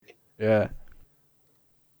Yeah,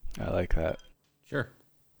 I like that. Sure.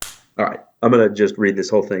 All right. I'm going to just read this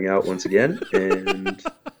whole thing out once again. And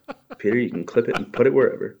Peter, you can clip it and put it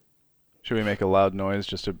wherever. Should we make a loud noise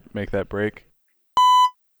just to make that break?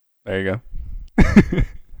 There you go.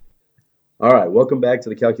 All right. Welcome back to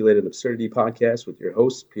the Calculated Absurdity Podcast with your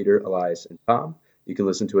hosts, Peter, Elias, and Tom. You can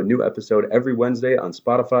listen to a new episode every Wednesday on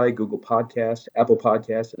Spotify, Google Podcast, Apple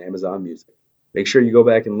Podcast, and Amazon Music. Make sure you go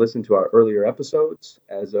back and listen to our earlier episodes.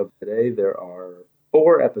 As of today, there are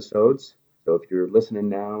 4 episodes. So if you're listening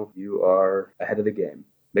now, you are ahead of the game.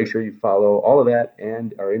 Make sure you follow all of that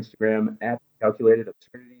and our Instagram at Calculated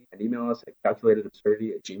Absurdity and email us at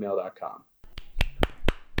calculatedabsurdity@gmail.com.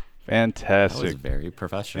 Fantastic. That was very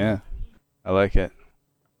professional. Yeah, I like it.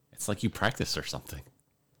 It's like you practice or something.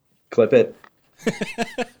 Clip it.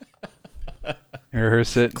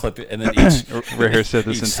 Rehearse it. Clip it, and then each rehearse it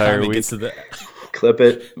this entire week. Clip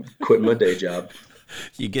it. Quit my day job.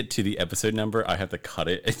 You get to the episode number, I have to cut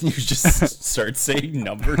it, and you just start saying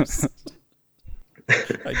numbers.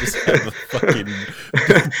 I just have a fucking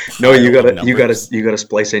no. You gotta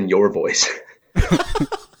splice in your voice.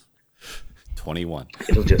 21.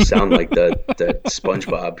 It'll just sound like the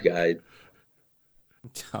SpongeBob guy.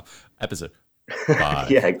 Episode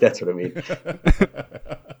 5. Yeah, that's what I mean.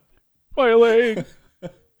 My leg.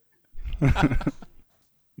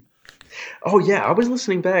 Oh yeah, I was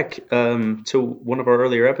listening back to one of our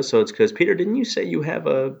earlier episodes because Peter, didn't you say you have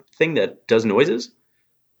a thing that does noises?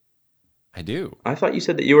 I do. I thought you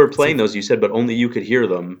said that you were playing those. You said, but only you could hear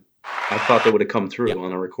them. I thought they would have come through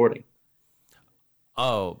on a recording.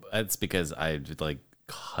 Oh, that's because I like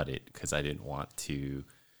cut it because I didn't want to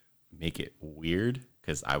make it weird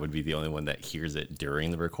because I would be the only one that hears it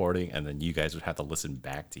during the recording, and then you guys would have to listen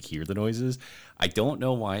back to hear the noises. I don't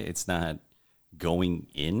know why it's not going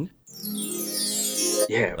in.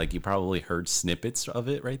 Yeah, like you probably heard snippets of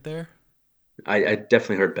it right there. I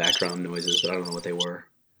definitely heard background noises, but I don't know what they were.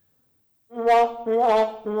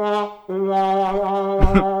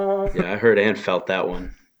 Yeah, I heard and felt that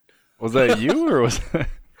one. Was that you or was that...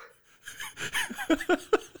 I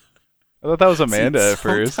thought that was Amanda at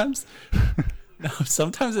first. No,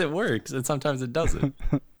 sometimes it works and sometimes it doesn't.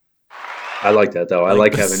 I like that though. I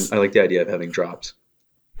like the idea of having drops.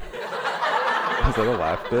 Is that a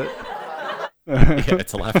laugh bit? Yeah,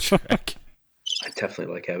 it's a laugh track. I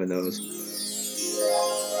definitely like having those.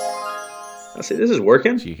 I see, this is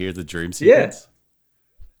working. Did you hear the dream sequence?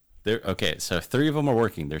 Yeah. Okay, so 3 of them are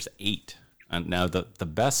working. There's 8. And now the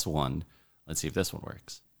best one, let's see if this one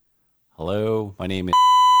works. Hello, my name is...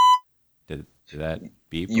 Did that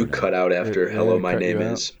beep? You cut out after hello, my name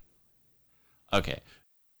is... Okay.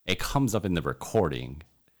 It comes up in the recording,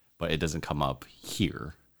 but it doesn't come up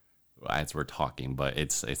here as we're talking, but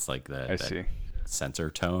it's like that sensor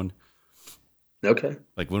tone. Okay.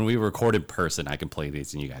 Like when we record in person, I can play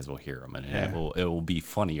these and you guys will hear them, and it will be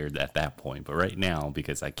funnier at that point. But right now,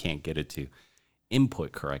 because I can't get it to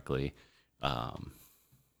input correctly,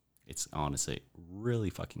 it's honestly really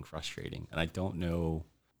fucking frustrating, and I don't know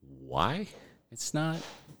why it's not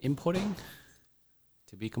inputting.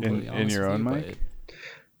 To be completely honest, in your own mic.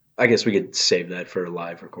 I guess we could save that for a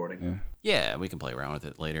live recording. Yeah, we can play around with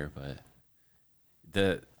it later, but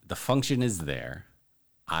the function is there.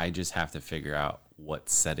 I just have to figure out what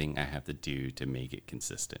setting I have to do to make it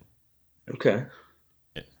consistent. Okay.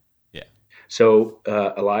 Yeah. So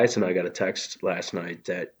Elias and I got a text last night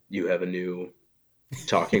that you have a new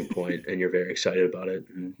talking point and you're very excited about it,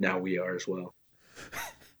 and now we are as well.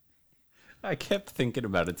 I kept thinking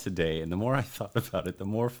about it today, and the more I thought about it, the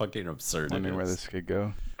more fucking absurd it is. Wondering where this could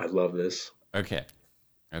go. I love this. Okay.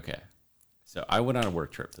 So I went on a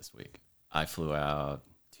work trip this week. I flew out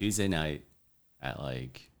Tuesday night at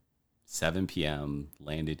like 7 p.m.,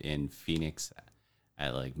 landed in Phoenix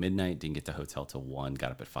at like midnight, didn't get to hotel till 1, got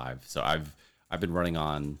up at 5. So I've been running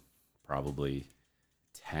on probably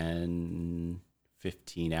 10,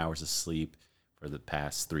 15 hours of sleep for the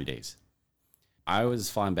past 3 days. I was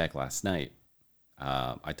flying back last night.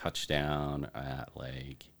 I touched down at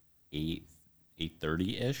like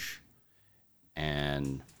 8:30-ish,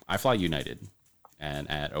 and I fly United. And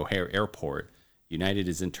at O'Hare Airport, United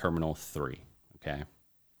is in Terminal 3, okay?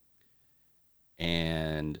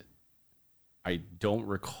 And I don't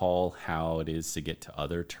recall how it is to get to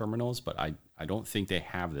other terminals, but I don't think they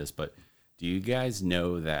have this. But do you guys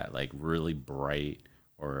know that like really bright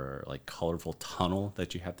or like colorful tunnel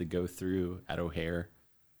that you have to go through at O'Hare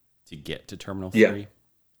to get to Terminal 3? Yeah.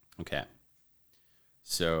 Okay.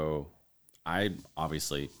 So I'm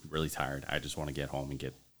obviously really tired. I just want to get home and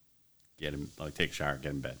get in, like take a shower,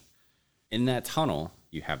 get in bed. In that tunnel,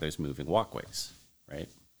 you have those moving walkways, right?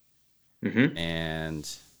 Mm-hmm. And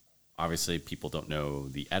obviously people don't know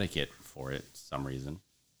the etiquette for it for some reason,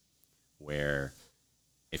 where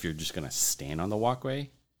if you're just going to stand on the walkway,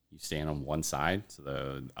 you stand on one side so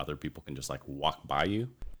the other people can just like walk by you.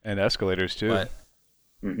 And escalators too. But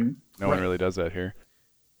No one really does that here,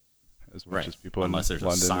 as much as people unless in there's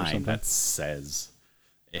London a or sign something. that says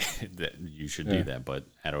that you should do that. But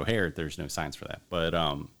at O'Hare, there's no signs for that. But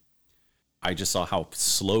I just saw how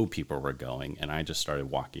slow people were going, and I just started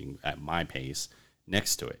walking at my pace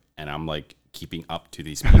next to it, and I'm like keeping up to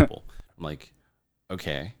these people. I'm like,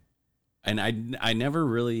 okay, and I never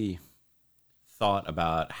really thought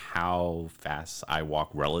about how fast I walk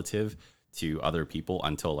relative to other people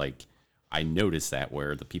until like I noticed that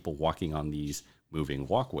where the people walking on these moving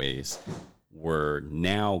walkways were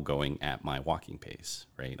now going at my walking pace,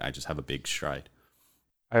 right? I just have a big stride.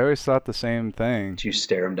 I always thought the same thing. Did you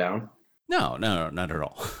stare him down? No, not at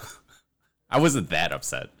all. I wasn't that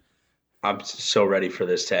upset. I'm so ready for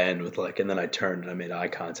this to end with like, and then I turned and I made eye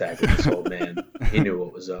contact with this old man. He knew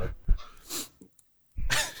what was up.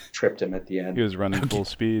 Tripped him at the end. He was running full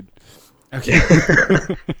speed. Okay.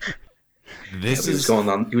 He was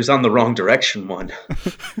on the wrong direction one.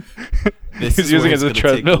 This He's is using where it it's as a gonna take a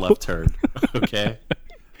treadmill. left turn. Okay.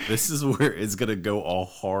 This is where it's gonna go all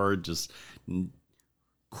hard. Just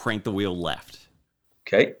crank the wheel left.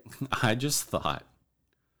 Okay. I just thought,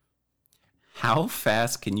 how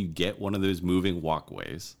fast can you get one of those moving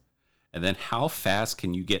walkways? And then how fast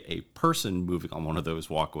can you get a person moving on one of those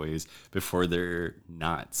walkways before they're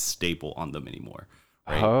not stable on them anymore?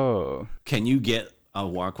 Right? Oh. Can you get a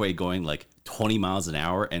walkway going like 20 miles an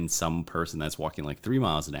hour and some person that's walking like 3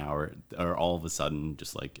 miles an hour are all of a sudden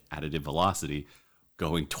just like additive velocity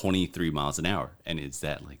going 23 miles an hour? And is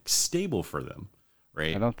that like stable for them?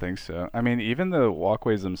 Right? I don't think so. I mean, even the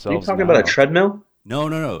walkways Are you themselves. talking about a now- treadmill?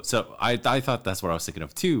 No. So I thought that's what I was thinking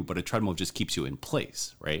of too, but a treadmill just keeps you in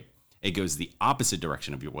place, right? It goes the opposite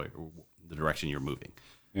direction of the direction you're moving.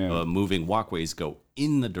 Yeah. Moving walkways go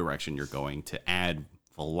in the direction you're going to add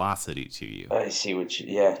velocity to you. I see what you.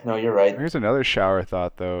 Yeah, no, you're right. Here's another shower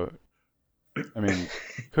thought, though. I mean,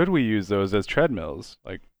 could we use those as treadmills,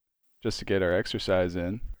 like just to get our exercise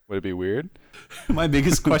in? Would it be weird? My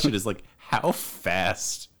biggest question is like, how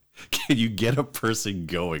fast can you get a person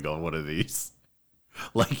going on one of these?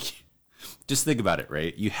 Like, just think about it,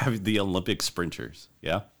 right? You have the Olympic sprinters,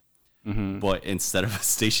 yeah? Mm-hmm. But instead of a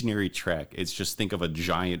stationary track, it's just think of a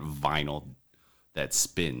giant vinyl that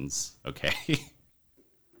spins, okay?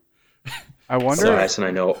 I wonder. Elias and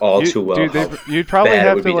I know all too well dude, how you'd probably bad it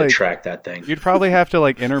have would to be like to track that thing. You'd probably have to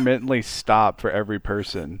like intermittently stop for every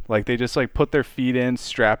person. Like they just like put their feet in,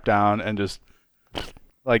 strap down, and just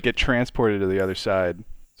like get transported to the other side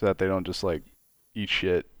so that they don't just like eat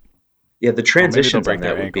shit. Yeah, the transitions break on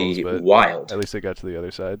their that would ankles, be but wild. At least they got to the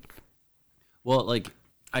other side. Well, like,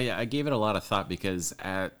 I gave it a lot of thought because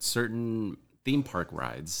at certain theme park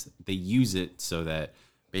rides, they use it so that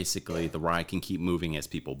basically the ride can keep moving as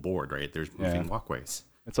people board, right? There's moving walkways.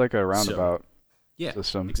 It's like a roundabout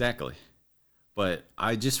system. Exactly. But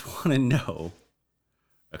I just want to know,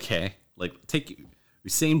 okay, like take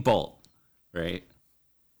Usain Bolt, right?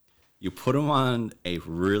 You put him on a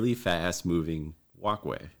really fast moving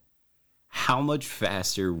walkway. How much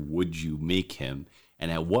faster would you make him? And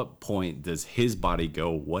at what point does his body go,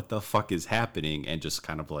 what the fuck is happening? And just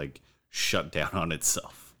kind of like shut down on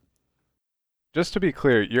itself. Just to be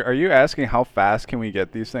clear, are you asking how fast can we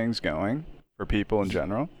get these things going for people in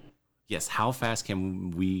general? Yes, how fast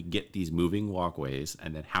can we get these moving walkways?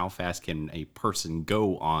 And then how fast can a person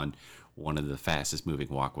go on one of the fastest moving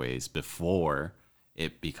walkways before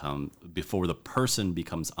the person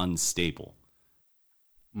becomes unstable?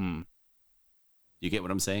 You get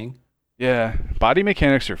what I'm saying? Yeah, body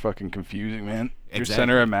mechanics are fucking confusing, man. Your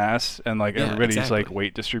center of mass and like everybody's like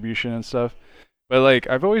weight distribution and stuff. But like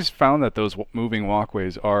I've always found that those moving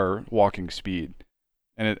walkways are walking speed.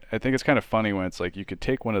 And I think it's kind of funny when it's like you could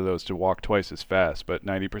take one of those to walk twice as fast, but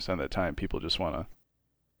 90% of the time people just want to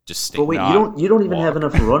just stay. But wait, you don't even have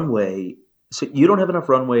enough runway. So you don't have enough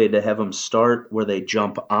runway to have them start where they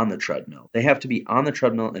jump on the treadmill. They have to be on the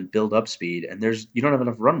treadmill and build up speed. And you don't have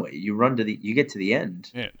enough runway. You get to the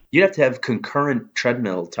end. Yeah. You'd have to have concurrent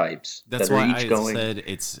treadmill types. That's that are why each I going. said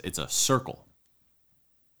it's a circle.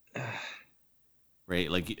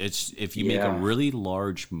 Right? Like it's if you make a really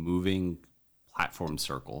large moving platform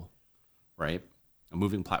circle, right? A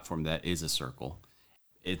moving platform that is a circle.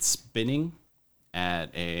 It's spinning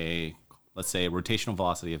at let's say a rotational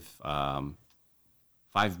velocity of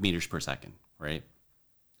 5 meters per second, right?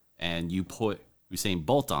 And you put Usain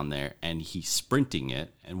Bolt on there and he's sprinting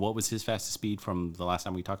it. And what was his fastest speed from the last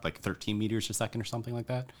time we talked? Like 13 meters a second or something like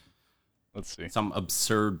that? Let's see. Some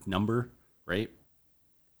absurd number, right?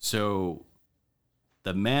 So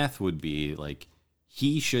the math would be like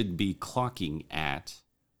he should be clocking at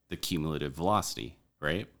the cumulative velocity,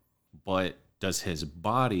 right? But does his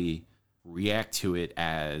body react to it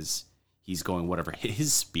as he's going whatever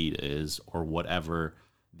his speed is or whatever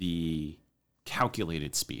the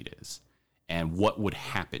calculated speed is? And what would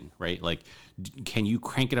happen, right? Like, can you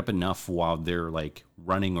crank it up enough while they're like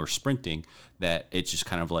running or sprinting that it just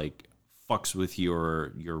kind of like fucks with your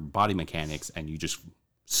body mechanics and you just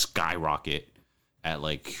skyrocket at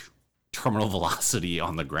like terminal velocity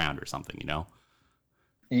on the ground or something, you know?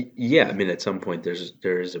 Yeah, I mean, at some point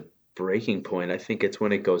there's a breaking point. I think it's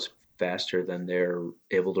when it goes faster than they're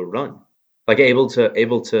able to run. Like able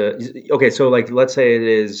to. Okay, so like let's say it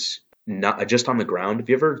is not just on the ground. Have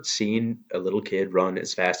you ever seen a little kid run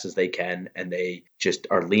as fast as they can and they just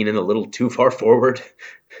are leaning a little too far forward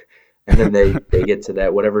and then they get to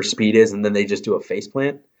that whatever speed is and then they just do a face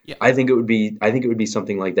plant? Yeah. I think it would be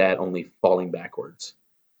something like that, only falling backwards.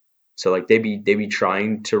 So like they'd be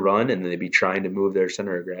trying to run and they'd be trying to move their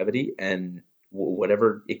center of gravity and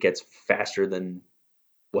whatever it gets faster than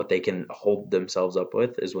what they can hold themselves up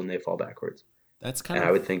with is when they fall backwards. That's kind And of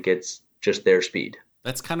I would think it's just their speed.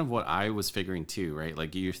 That's kind of what I was figuring too, right?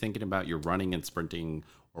 Like you're thinking about your running and sprinting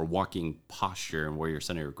or walking posture and where your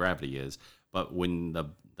center of gravity is, but when the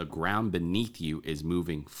ground beneath you is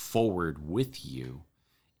moving forward with you,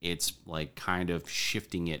 it's like kind of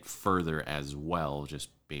shifting it further as well, just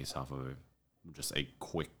based off of just a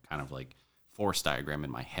quick kind of like force diagram in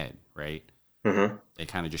my head, right? Mm-hmm. It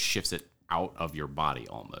kind of just shifts it out of your body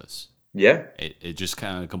almost. Yeah. It just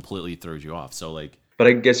kind of completely throws you off. So like, But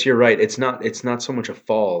I guess you're right. It's not so much a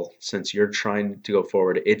fall since you're trying to go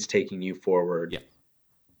forward. It's taking you forward. yeah,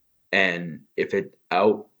 And if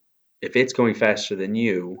it's going faster than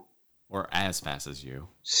you, or as fast as you.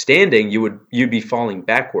 standing, you'd be falling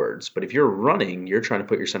backwards. But if you're running, you're trying to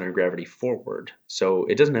put your center of gravity forward. So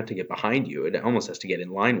it doesn't have to get behind you. It almost has to get in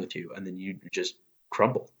line with you, and then you just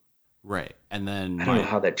crumble. Right. And then I don't know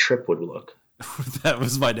how that trip would look. that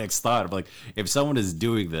was my next thought. I'm like, if someone is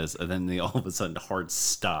doing this and then they all of a sudden hard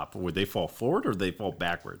stop, would they fall forward or would they fall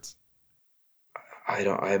backwards? I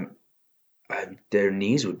don't. Their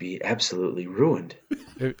knees would be absolutely ruined.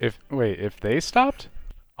 If they stopped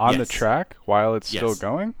on the Yes. track while it's still Yes.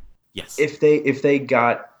 going, Yes. If they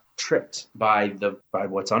got tripped by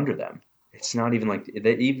what's under them, it's not even like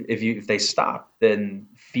if they stop, then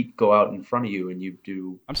feet go out in front of you and you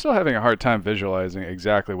do. I'm still having a hard time visualizing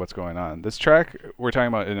exactly what's going on. This track we're talking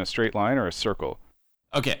about in a straight line or a circle?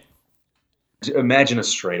 Okay. Imagine a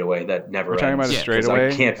straightaway that never We're talking ends. about a 'cause straightaway.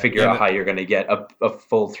 I can't figure and out how you're going to get a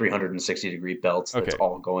full 360-degree belts that's Okay.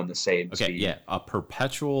 all going the same Okay. speed. Yeah. A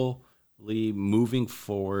perpetually moving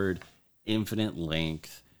forward, infinite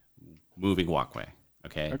length, moving walkway.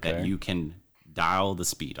 Okay. That Okay. you can dial the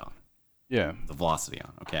speed on, Yeah. the velocity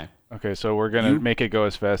on. Okay. Okay, so we're gonna You- make it go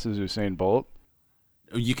as fast as Usain Bolt.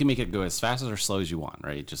 You can make it go as fast or slow as you want,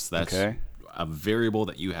 right? Just that's Okay. a variable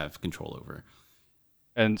that you have control over.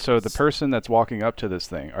 And so the person that's walking up to this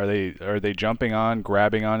thing, are they jumping on,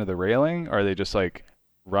 grabbing onto the railing? Are they just like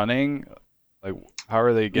running? Like how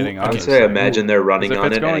are they getting Well, on I would this say thing? imagine they're running 'Cause if on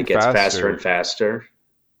it's it and going it gets faster faster- and faster.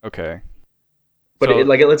 Okay. But So-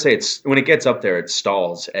 let's say it's when it gets up there, it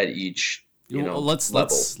stalls at each Well, let's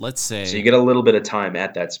level. let's say So you get a little bit of time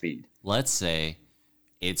at that speed. let's say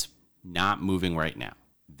it's not moving right now.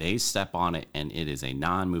 They step on it and it is a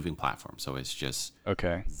non-moving platform, so it's just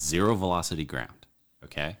Okay. zero velocity ground.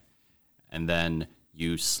 Okay, and then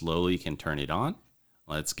you slowly can turn it on.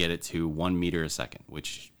 Let's get it to 1 meter a second,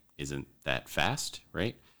 which isn't that fast,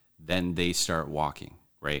 right? Then they start walking,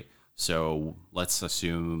 right? So let's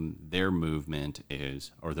assume their movement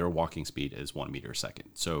is, or their walking speed is 1 meter a second.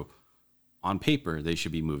 So on paper, they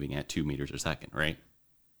should be moving at 2 meters a second, right?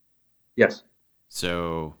 Yes.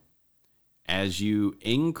 So as you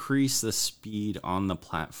increase the speed on the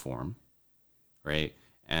platform, right,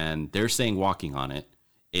 and they're saying walking on it,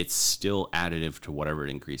 it's still additive to whatever it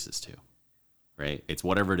increases to, right? It's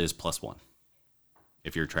whatever it is plus 1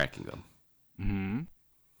 if you're tracking them. Mm-hmm.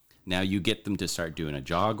 Now you get them to start doing a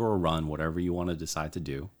jog or a run, whatever you want to decide to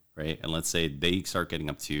do, right? And let's say they start getting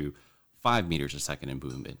up to 5 meters a second in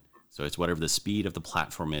movement. So it's whatever the speed of the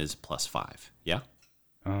platform is plus 5. Yeah?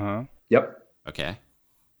 Uh-huh. Yep. Okay.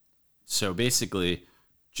 So basically,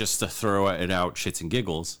 just to throw it out shits and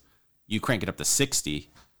giggles, you crank it up to 60.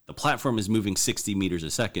 The platform is moving 60 meters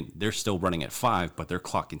a second. They're still running at 5, but they're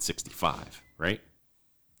clocking 65, right?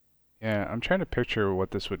 Yeah, I'm trying to picture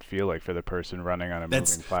what this would feel like for the person running on a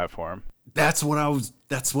moving platform. That's what I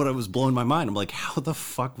was blowing my mind. I'm like, how the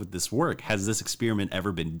fuck would this work? Has this experiment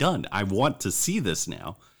ever been done? I want to see this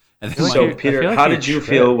now. And then so, Peter, how did you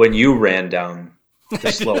feel when you ran down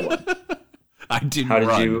the slow one? I didn't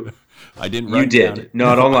run. I didn't run. You did. Down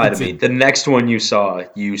no, don't lie to me. The next one you saw,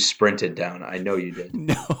 you sprinted down. I know you did.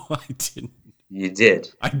 No, I didn't. You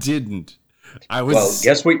did. I didn't. I was.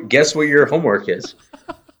 Well, guess what your homework is.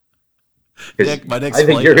 I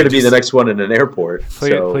think you're going to be the next one in an airport.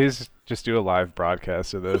 Please just do a live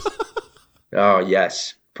broadcast of this. Oh,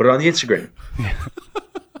 yes. Put it on the Instagram.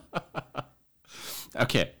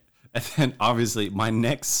 Okay. And then obviously my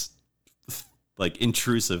next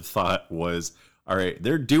intrusive thought was, all right,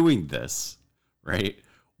 they're doing this, right?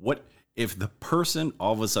 What if the person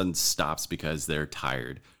all of a sudden stops because they're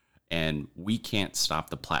tired and we can't stop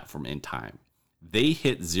the platform in time? They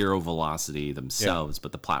hit zero velocity themselves,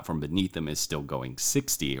 but the platform beneath them is still going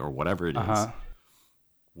 60 or whatever it is.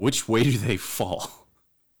 Which way do they fall?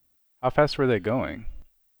 How fast were they going?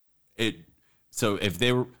 So if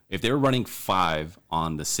they were running 5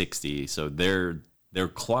 on the 60, so their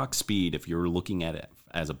clock speed, if you're looking at it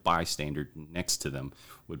as a bystander next to them,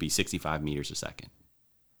 would be 65 meters a second,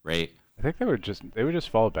 right? I think they would just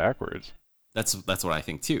fall backwards. That's what I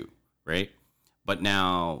think too, right? But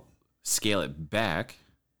now scale it back,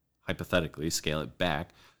 hypothetically scale it back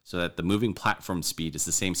so that the moving platform speed is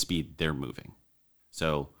the same speed they're moving.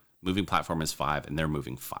 So moving platform is 5 and they're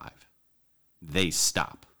moving 5. They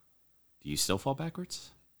stop. Do you still fall backwards?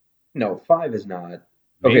 No, 5 is not.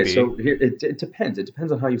 Maybe. Okay, so here it depends. It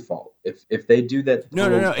depends on how you fall. If they do that,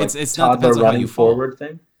 no. It's not depends on how you fall. Forward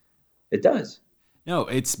thing. It does. No,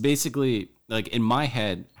 it's basically like in my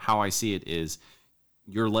head, how I see it is,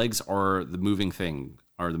 your legs are the moving thing,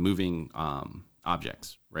 are the moving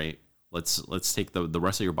objects, right? Let's take the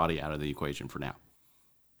rest of your body out of the equation for now.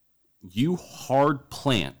 You hard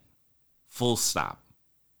plant, full stop.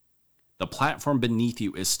 The platform beneath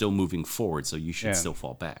you is still moving forward, so you should still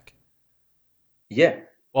fall back. Yeah.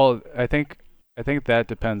 Well, I think that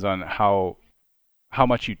depends on how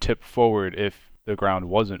much you tip forward if the ground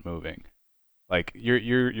wasn't moving. Like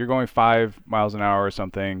you're going 5 miles an hour or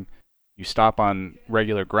something, you stop on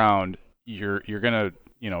regular ground, you're gonna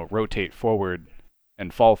rotate forward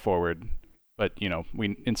and fall forward, but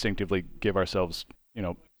we instinctively give ourselves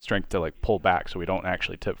strength to like pull back so we don't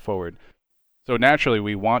actually tip forward. So naturally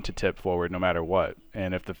we want to tip forward no matter what,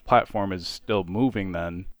 and if the platform is still moving,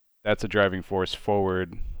 then that's a driving force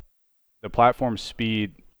forward. The platform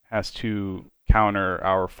speed has to counter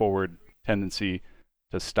our forward tendency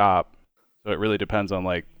to stop. So it really depends on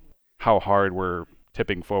like how hard we're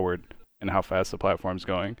tipping forward and how fast the platform's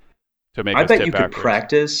going to make us tip backwards. I bet you could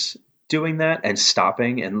practice doing that and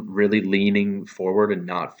stopping and really leaning forward and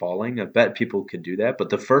not falling. I bet people could do that.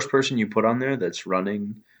 But the first person you put on there that's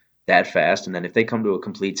running that fast, and then if they come to a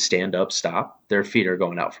complete stand-up stop, their feet are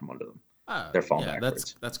going out from under them. They're falling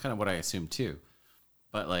backwards. That's kind of what I assume too.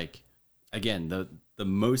 But like, again, the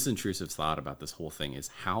most intrusive thought about this whole thing is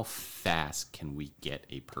how fast can we get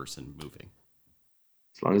a person moving?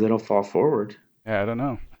 As long as they don't fall forward. Yeah, I don't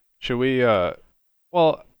know. Should we?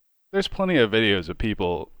 Well, there's plenty of videos of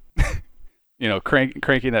people,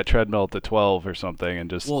 cranking that treadmill to 12 or something and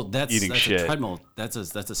just eating shit. A treadmill. That's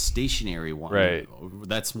a stationary one. Right.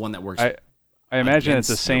 That's one that works. I imagine it's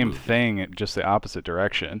the same thing, just the opposite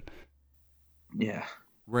direction. Yeah.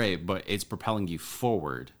 Right, but it's propelling you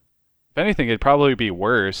forward. If anything, it'd probably be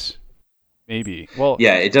worse. Maybe. Well,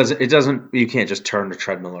 yeah, it doesn't. You can't just turn the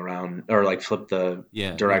treadmill around or like flip the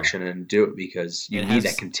direction and do it because you need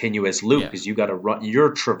that continuous loop because you got to run.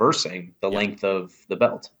 You're traversing the length of the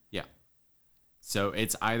belt. Yeah. So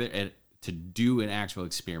it's either to do an actual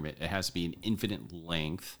experiment, it has to be an infinite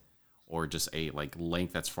length, or just a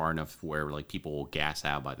length that's far enough where like people will gas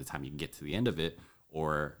out by the time you can get to the end of it,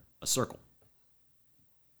 or a circle.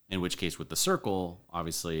 In which case, with the circle,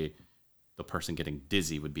 obviously, the person getting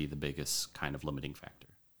dizzy would be the biggest kind of limiting factor.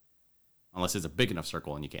 Unless it's a big enough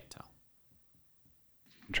circle and you can't tell.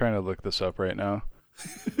 I'm trying to look this up right now.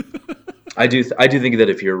 I do think that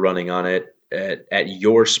if you're running on it at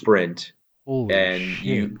your sprint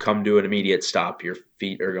you come to an immediate stop, your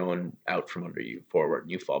feet are going out from under you forward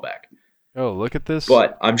and you fall back. Oh, look at this.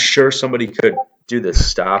 But I'm sure somebody could do the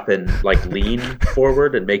stop and lean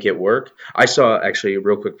forward and make it work. I saw actually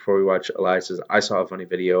real quick before we watch Elias's, I saw a funny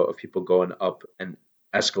video of people going up an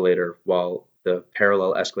escalator while the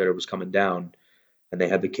parallel escalator was coming down, and they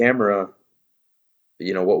had the camera,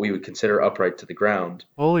 what we would consider upright to the ground.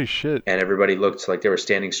 Holy shit. And everybody looked like they were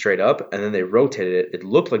standing straight up, and then they rotated it. It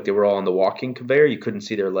looked like they were all on the walking conveyor. You couldn't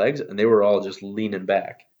see their legs, and they were all just leaning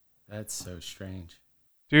back. That's so strange.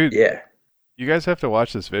 Dude. Yeah. You guys have to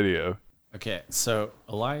watch this video. Okay, so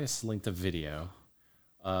Elias linked a video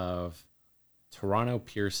of Toronto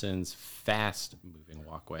Pearson's fast-moving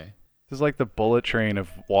walkway. This is like the bullet train of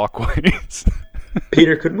walkways.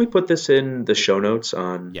 Peter, couldn't we put this in the show notes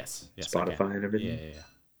on Spotify and everything? Yeah.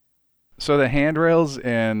 So the handrails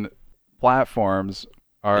and platforms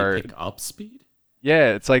are they pick up speed?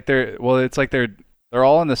 Yeah, it's like they're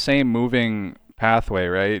all in the same moving pathway,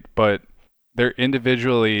 right? But they're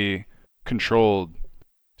individually controlled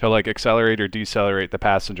to like accelerate or decelerate the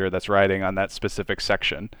passenger that's riding on that specific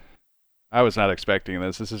section. I was not expecting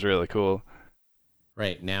this. This is really cool.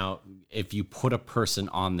 Right. Now, if you put a person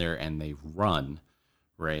on there and they run,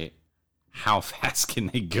 right, how fast can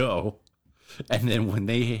they go? And then when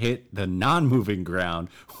they hit the non-moving ground,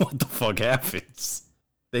 what the fuck happens?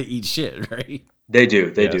 They eat shit, right? They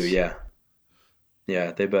do, yeah.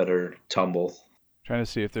 Yeah, they better tumble. Trying to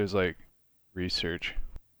see if there's like research.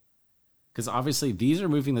 Because obviously these are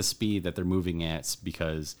moving the speed that they're moving at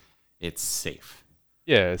because it's safe.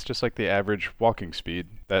 Yeah, it's just like the average walking speed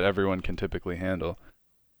that everyone can typically handle.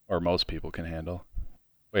 Or most people can handle.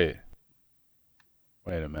 Wait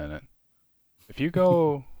a minute. If you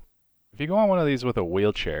go on one of these with a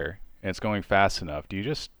wheelchair and it's going fast enough, do you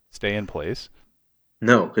just stay in place?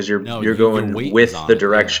 No, because you're going with the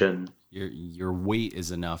direction. Yeah. Your weight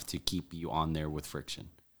is enough to keep you on there with friction,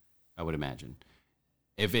 I would imagine.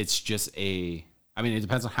 If it's just it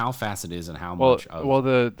depends on how fast it is and how much of... Well,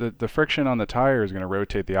 the friction on the tire is going to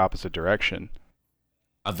rotate the opposite direction.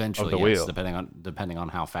 Eventually, yes, depending on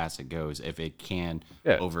how fast it goes, if it can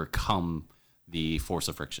overcome the force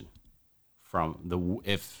of friction from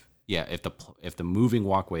if the moving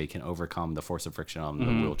walkway can overcome the force of friction on the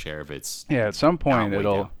wheelchair, if it's at some point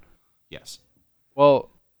it'll down. Yes.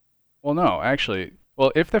 Well, no, actually,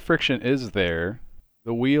 if the friction is there,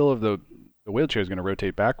 the wheel of the wheelchair is going to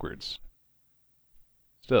rotate backwards.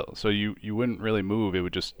 Still, so you wouldn't really move. It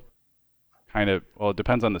would just kind of, it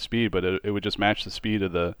depends on the speed, but it would just match the speed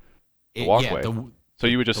of the walkway. So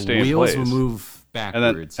you would just stay in place. The wheels will move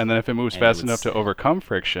backwards. And then if it moves fast enough to overcome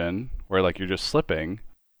friction, where like you're just slipping,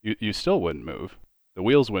 you still wouldn't move. The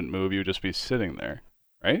wheels wouldn't move. You would just be sitting there,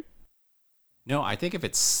 right? No, I think if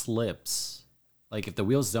it slips, like if the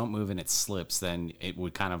wheels don't move and it slips, then it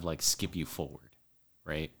would kind of like skip you forward,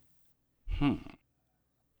 right?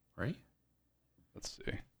 Right? Let's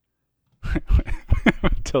see.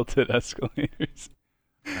 Tilted escalators.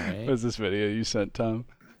 Right. What was this video you sent, Tom?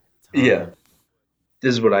 Yeah.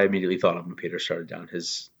 This is what I immediately thought of when Peter started down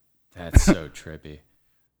his... That's so trippy.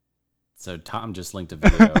 So Tom just linked a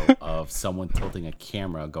video of someone tilting a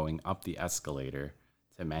camera going up the escalator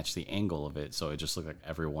to match the angle of it, so it just looked like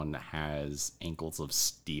everyone has ankles of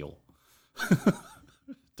steel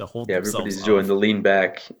to hold themselves everybody's up. doing the lean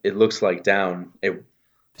back. It looks like down a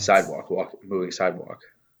moving sidewalk.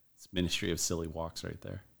 It's Ministry of Silly Walks right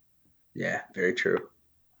there. Yeah, very true.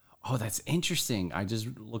 Oh, that's interesting. I just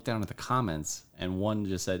looked down at the comments, and one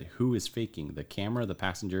just said, who is faking, the camera, the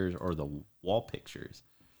passengers, or the wall pictures?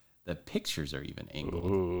 The pictures are even angled.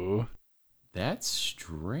 Ooh. That's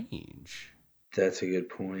strange. That's a good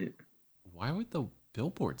point. Why would the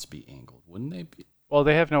billboards be angled? Wouldn't they be? Well,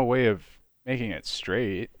 they have no way of making it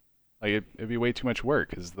straight. Like it'd be way too much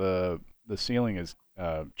work because the ceiling is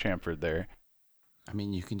chamfered there. I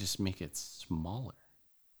mean, you can just make it smaller.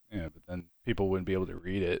 Yeah, but then people wouldn't be able to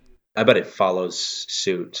read it. I bet it follows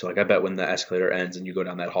suit. So, like, I bet when the escalator ends and you go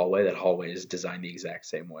down that hallway is designed the exact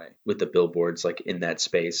same way with the billboards, like, in that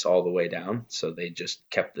space all the way down. So they just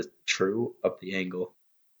kept the true up the angle.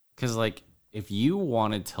 Because, like, if you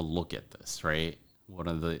wanted to look at this, right, one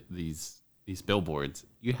of these billboards,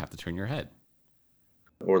 you have to turn your head.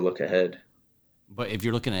 Or look ahead. But if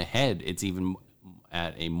you're looking ahead, it's even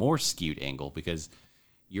at a more skewed angle because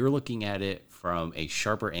you're looking at it from a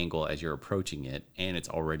sharper angle as you're approaching it, and it's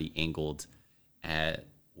already angled at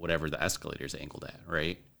whatever the escalator is angled at,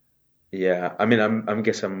 right? Yeah, I mean,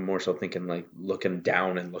 I'm more so thinking like looking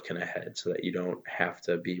down and looking ahead, so that you don't have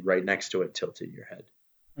to be right next to it tilted your head.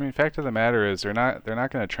 I mean, fact of the matter is, they're not going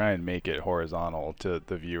to try and make it horizontal to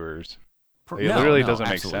the viewers. It literally doesn't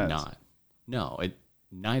make sense. Not. No,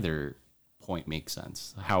 neither point makes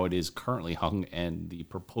sense. How it is currently hung and the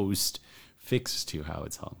proposed fix to how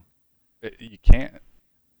it's hung. You can't.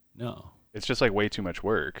 No. It's just like way too much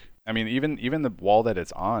work. I mean, even the wall that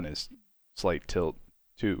it's on is slight tilt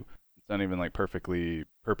too. It's not even like perfectly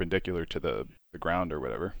perpendicular to the ground or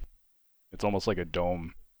whatever. It's almost like a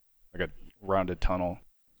dome, like a rounded tunnel.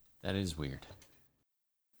 That is weird.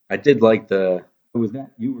 I did like was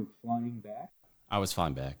that you were flying back? I was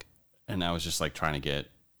flying back. And I was just like trying to get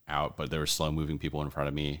out, but there were slow moving people in front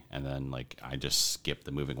of me, and then like I just skipped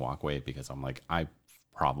the moving walkway because I'm like, I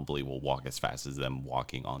probably will walk as fast as them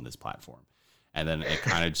walking on this platform. And then it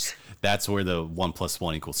kind of just, that's where the 1 +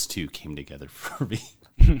 1 = 2 came together for me.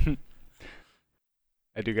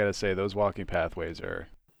 I do gotta say, those walking pathways are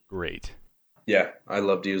great. Yeah, I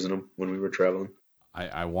loved using them when we were traveling.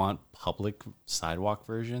 I want public sidewalk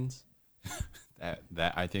versions.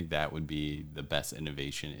 that I think that would be the best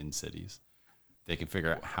innovation in cities. They can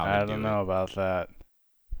figure out how to do it. I don't know about that.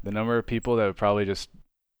 The number of people that would probably just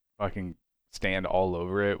fucking stand all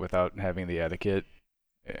over it without having the etiquette.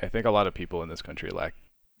 I think a lot of people in this country lack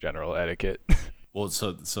general etiquette. Well,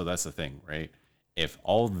 so that's the thing, right? If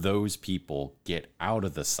all those people get out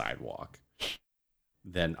of the sidewalk,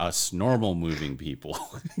 then us normal moving people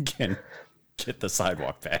can get the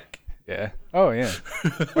sidewalk back. Yeah. Oh, yeah.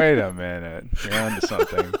 Wait a minute. You're onto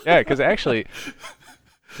something. Yeah, because actually,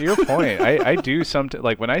 to your point, I do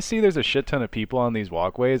like when I see there's a shit ton of people on these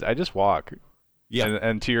walkways, I just walk. Yeah.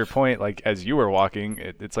 And to your point, like as you were walking,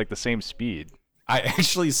 it's like the same speed. I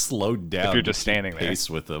actually slowed down. If you're just standing there. Pace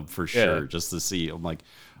with them for sure, just to see. I'm like,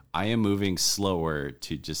 I am moving slower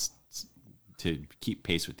to keep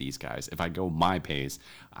pace with these guys. If I go my pace,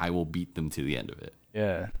 I will beat them to the end of it.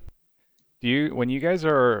 Yeah. When you guys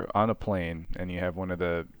are on a plane and you have one of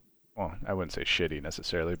the, well, I wouldn't say shitty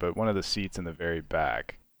necessarily, but one of the seats in the very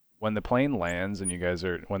back, when the plane lands and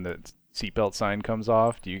when the seatbelt sign comes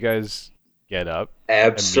off, do you guys get up?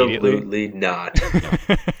 Absolutely not.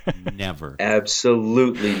 Never.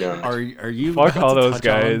 Absolutely not. Are you? Fuck all those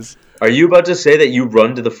guys. Are you about to say that you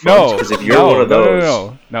run to the front? Because if you're one of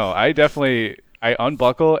those, no. I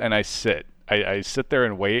unbuckle and I sit. I sit there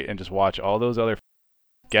and wait and just watch all those other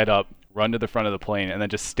get up, run to the front of the plane, and then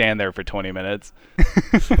just stand there for 20 minutes.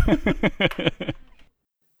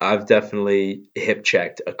 I've definitely hip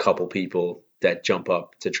checked a couple people that jump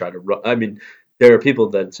up to try to run. I mean, there are people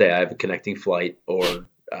that say I have a connecting flight or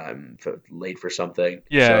I'm late for something.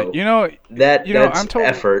 Yeah, so that's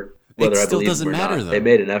effort. Whether I believe them or not, they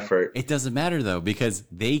made an effort. It doesn't matter though, because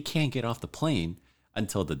they can't get off the plane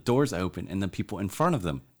until the doors open and the people in front of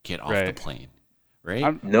them get off the plane. Right?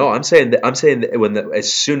 I'm saying that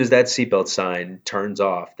as soon as that seatbelt sign turns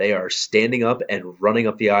off, they are standing up and running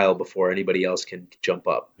up the aisle before anybody else can jump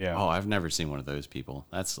up. Yeah. Oh, I've never seen one of those people.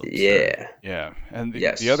 That's absurd. Yeah. And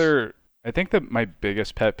the other, I think that my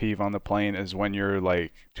biggest pet peeve on the plane is when you're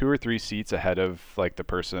like 2 or 3 seats ahead of like the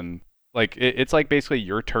person, like it's like basically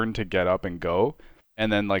your turn to get up and go,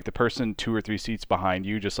 and then like the person 2 or 3 seats behind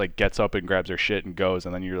you just like gets up and grabs their shit and goes,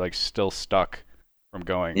 and then you're like still stuck from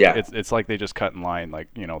going. Yeah. It's like they just cut in line, like,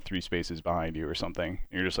 3 spaces behind you or something.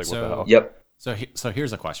 And you're just like, what the hell? Yep. So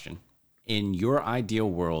here's a question. In your ideal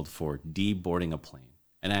world for deboarding a plane,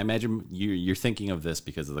 and I imagine you're thinking of this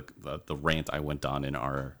because of the rant I went on in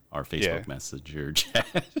our Facebook Messenger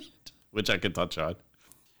chat, which I could touch on.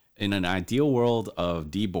 In an ideal world of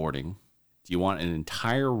deboarding, do you want an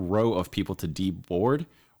entire row of people to deboard,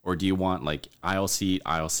 or do you want like aisle seat,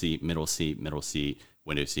 middle seat,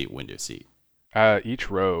 window seat? Each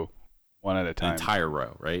row, one at a time. An entire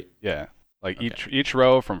row, right? Yeah. Like each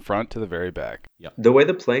row from front to the very back. Yep. The way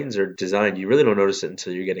the planes are designed, you really don't notice it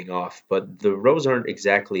until you're getting off, but the rows aren't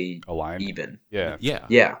exactly aligned, even. Yeah.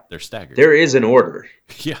 They're staggered. There is an order.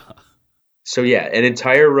 Yeah. So an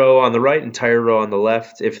entire row on the right, entire row on the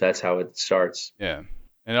left, if that's how it starts. Yeah.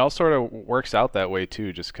 And it all sort of works out that way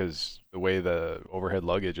too, just because the way the overhead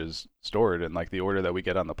luggage is stored and like the order that we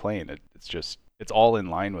get on the plane, it's all in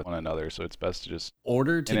line with one another. So it's best to just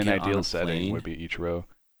order to in an get ideal on a setting plane would be each row.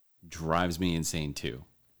 Drives me insane too,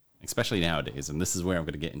 especially nowadays. And this is where I'm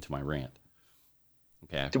going to get into my rant.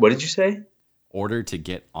 Okay. What did you say? Order to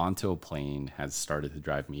get onto a plane has started to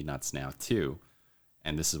drive me nuts now too.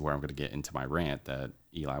 And this is where I'm going to get into my rant that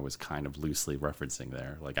Eli was kind of loosely referencing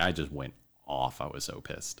there. Like I just went off. I was so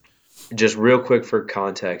pissed. Just real quick for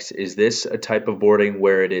context, is this a type of boarding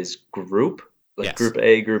where it is group? Like yes. Group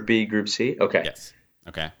A, Group B, Group C? Okay. Yes.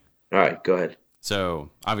 Okay. All right, go ahead.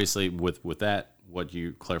 So obviously with that, what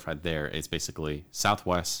you clarified there is basically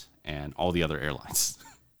Southwest and all the other airlines.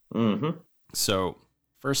 Mm-hmm. So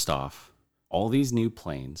first off, all these new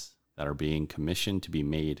planes that are being commissioned to be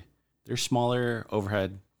made, they're smaller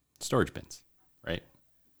overhead storage bins, right?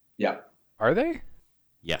 Yeah. Are they?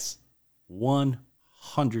 Yes.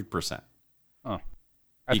 100%. Oh.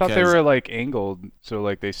 I thought they were like angled, so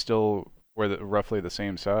like they still were roughly the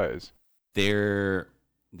same size. They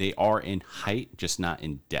are in height, just not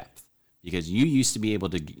in depth. Because you used to be able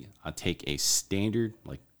to take a standard,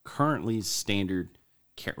 like currently standard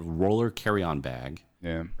roller carry-on bag,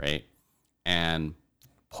 right, and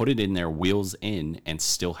put it in there, wheels in, and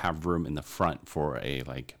still have room in the front for a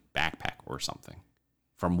like backpack or something.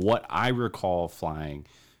 From what I recall flying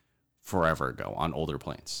forever ago on older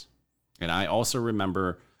planes. And I also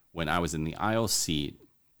remember when I was in the aisle seat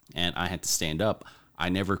and I had to stand up, I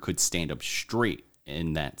never could stand up straight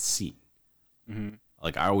in that seat. Mm-hmm.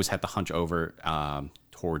 Like I always had to hunch over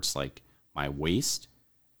towards like my waist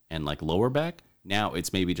and like lower back. Now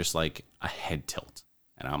it's maybe just like a head tilt,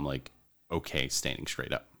 and I'm like, okay, standing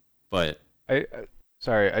straight up. But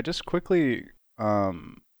sorry, I just quickly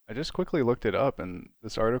looked it up, and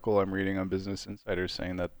this article I'm reading on Business Insider is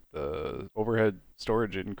saying that the overhead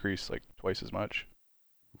storage increased like twice as much.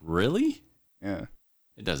 Really? Yeah.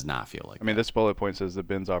 It does not feel like I mean, this bullet point says the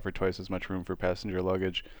bins offer twice as much room for passenger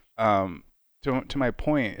luggage. To my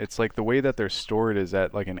point, it's like the way that they're stored is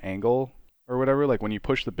at like an angle or whatever. Like when you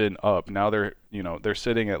push the bin up, now they're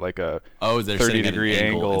sitting at like a they're 30-degree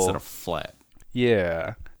angle instead of flat.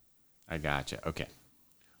 Yeah. I gotcha. Okay.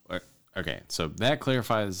 Okay, so that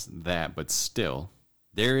clarifies that, but still,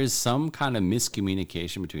 there is some kind of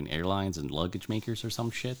miscommunication between airlines and luggage makers or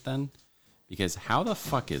some shit then. Because how the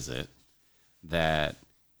fuck is it that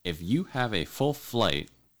if you have a full flight,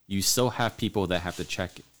 you still have people that have to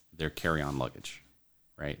check their carry-on luggage,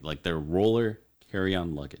 right? Like their roller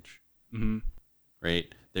carry-on luggage,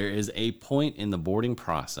 right? There is a point in the boarding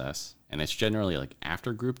process, and it's generally like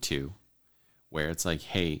after group 2, where it's like,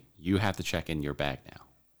 hey, you have to check in your bag now,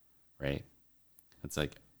 right? It's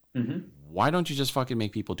like, why don't you just fucking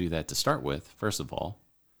make people do that to start with, first of all,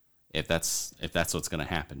 if that's what's going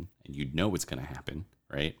to happen, and you know what's going to happen,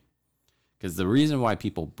 right? Because the reason why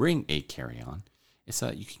people bring a carry-on is so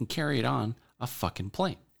that you can carry it on a fucking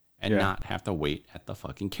plane and not have to wait at the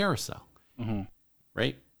fucking carousel,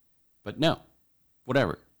 right? But no,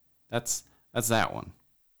 whatever. That's that one.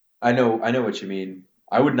 I know what you mean.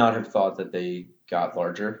 I would not have thought that they got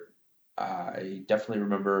larger. I definitely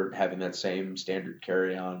remember having that same standard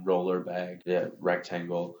carry-on roller bag,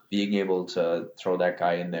 rectangle, being able to throw that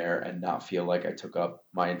guy in there and not feel like I took up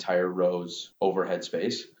my entire row's overhead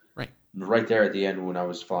space. Right there at the end when I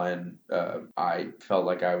was flying, I felt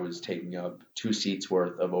like I was taking up 2 seats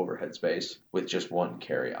worth of overhead space with just one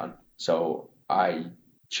carry-on. So I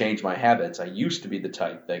changed my habits. I used to be the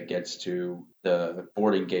type that gets to the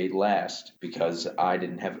boarding gate last because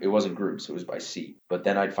it wasn't groups, it was by seat. But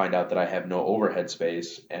then I'd find out that I have no overhead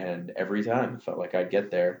space, and every time it felt like I'd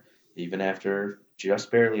get there, even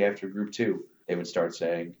just barely after group 2, they would start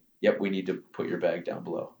saying, yep, we need to put your bag down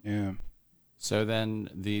below. Yeah. So then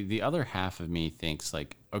the other half of me thinks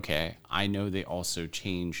like, okay, I know they also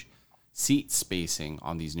change seat spacing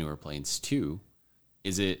on these newer planes too.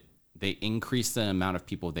 Is it they increased the amount of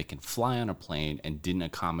people they can fly on a plane and didn't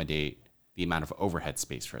accommodate the amount of overhead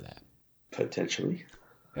space for that? Potentially.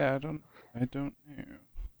 Yeah, I don't know.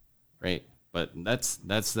 Right. But that's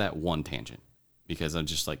that one tangent, because I'm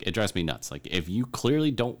just like, it drives me nuts. Like if you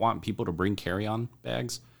clearly don't want people to bring carry-on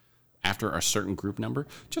bags after a certain group number,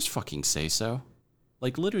 just fucking say so.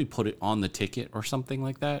 Like literally put it on the ticket or something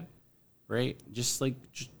like that. Right? Just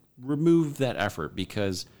remove that effort,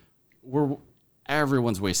 because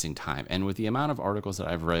everyone's wasting time. And with the amount of articles that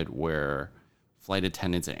I've read where flight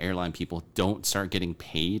attendants and airline people don't start getting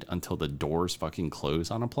paid until the doors fucking close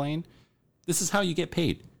on a plane, this is how you get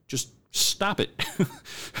paid. Just stop it.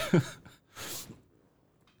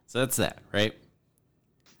 So that's that, right?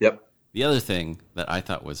 Yep. The other thing that I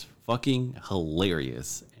thought was fucking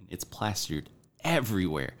hilarious, and it's plastered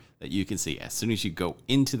everywhere that you can see as soon as you go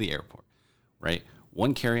into the airport, right?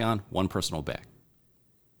 One carry-on, one personal bag.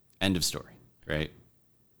 End of story, right?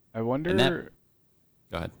 I wonder.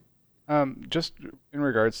 Go ahead. Just in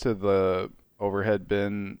regards to the overhead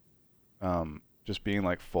bin, just being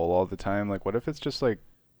like full all the time. Like, what if it's just like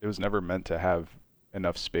it was never meant to have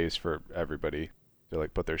enough space for everybody to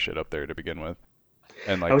like put their shit up there to begin with?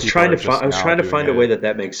 And like I was trying to find a way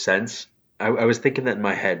that makes sense. I was thinking that in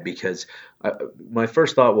my head because my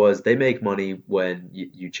first thought was they make money when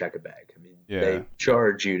you check a bag. I mean, they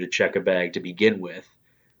charge you to check a bag to begin with,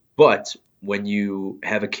 but when you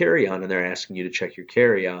have a carry-on and they're asking you to check your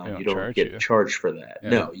carry-on, you don't get charged for that. Yeah.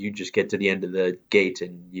 No, you just get to the end of the gate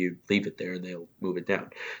and you leave it there and they'll move it down.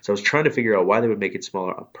 So I was trying to figure out why they would make it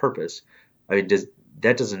smaller on purpose. I mean,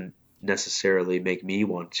 that doesn't necessarily make me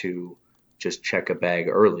want to just check a bag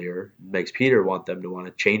earlier. It makes Peter want them to want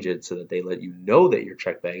to change it so that they let you know that your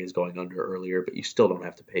check bag is going under earlier, but you still don't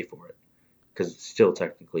have to pay for it because it's still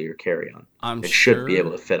technically your carry-on. It should be able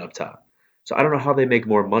to fit up top. So I don't know how they make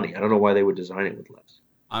more money. I don't know why they would design it with less.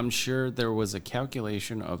 I'm sure there was a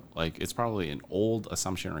calculation of like, it's probably an old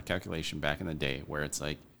assumption or calculation back in the day where it's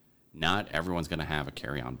like, not everyone's going to have a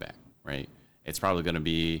carry-on bag, right? It's probably going to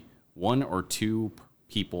be 1 or 2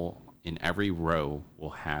 people in every row will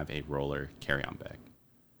have a roller carry-on bag,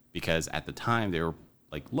 because at the time they were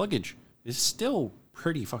like luggage is still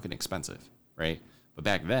pretty fucking expensive, right? But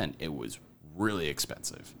back then it was really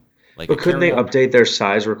expensive. Like But a couldn't they carry-on. update their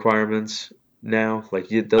size requirements now?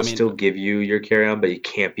 Like I they'll mean, still give you your carry-on, but you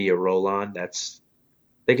can't be a roll-on.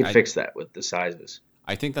 They can I fix that with the sizes.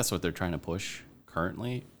 I think that's what they're trying to push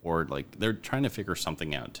currently, or like they're trying to figure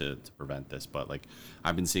something out to prevent this. But like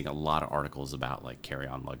I've been seeing a lot of articles about like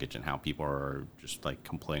carry-on luggage and how people are just like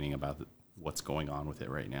complaining about what's going on with it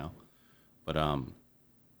right now. But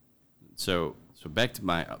so back to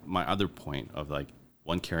my other point of like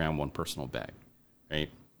one carry-on, one personal bag, right?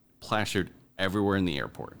 Plastered everywhere in the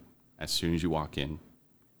airport. As soon as you walk in,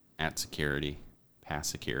 at security, past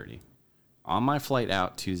security. On my flight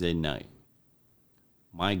out Tuesday night,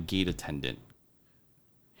 my gate attendant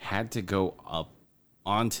had to go up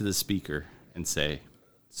onto the speaker and say,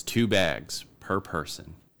 it's 2 bags per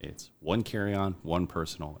person. It's 1 carry-on, 1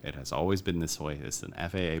 personal. It has always been this way. It's an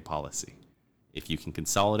FAA policy. If you can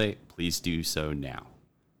consolidate, please do so now.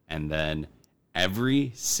 And then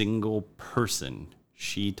every single person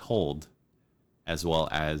she told, as well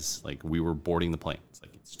as like we were boarding the plane, it's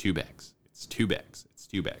like, it's 2 bags. It's 2 bags. It's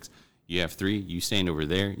 2 bags. You have 3. You stand over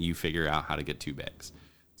there. You figure out how to get 2 bags.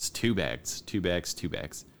 It's 2 bags, 2 bags, 2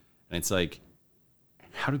 bags. And it's like,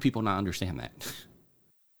 how do people not understand that?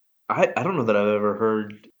 I don't know that I've ever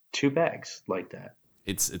heard 2 bags like that.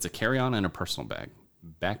 It's a carry-on and a personal bag.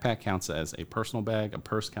 Backpack counts as a personal bag. A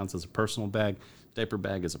purse counts as a personal bag. Diaper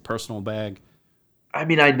bag is a personal bag. I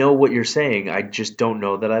mean, I know what you're saying. I just don't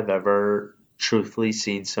know that I've ever truthfully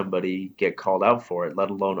seen somebody get called out for it, let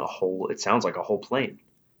alone it sounds like a whole plane.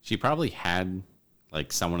 She probably had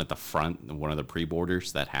like someone at the front, one of the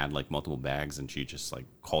pre-boarders that had like multiple bags, and she just like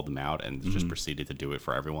called them out and just proceeded to do it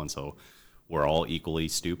for everyone. So we're all equally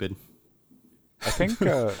stupid. I think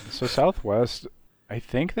so. Southwest, I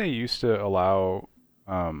think they used to allow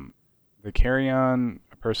the carry-on,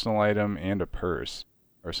 a personal item, and a purse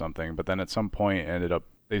or something. But then at some point,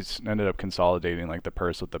 they ended up consolidating like the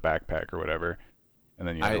purse with the backpack or whatever, and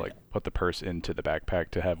then you had to like put the purse into the backpack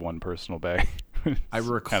to have one personal bag. I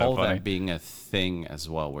recall that being a thing as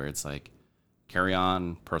well, where it's like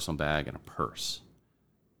carry-on, personal bag, and a purse,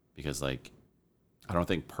 because like I don't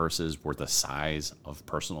think purses were the size of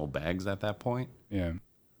personal bags at that point. Yeah,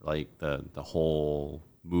 like the whole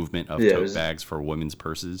movement of tote bags for women's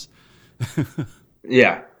purses.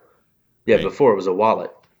 Yeah. Right. Before it was a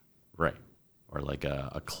wallet. Right. Or like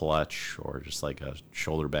a clutch, or just like a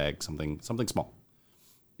shoulder bag, something small.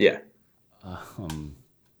 Yeah. Hold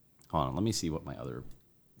on, let me see what my other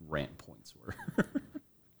rant points were.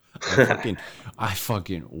 I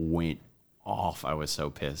fucking went off. I was so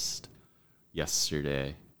pissed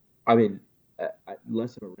yesterday. I mean,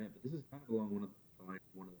 less of a rant, but this is kind of along one of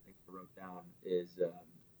the things I wrote down is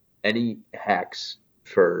any hacks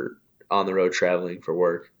for on the road traveling for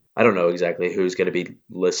work. I don't know exactly who's going to be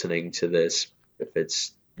listening to this, if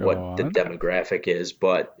it's what the demographic is,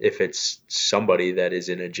 but if it's somebody that is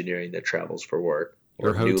in engineering that travels for work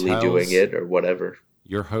or newly doing it or whatever.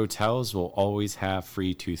 Your hotels will always have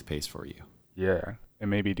free toothpaste for you. Yeah. And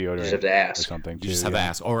maybe deodorant. You just have to ask. Or something too. You just have to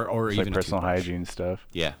ask. Or it's even like personal hygiene stuff.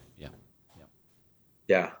 Yeah.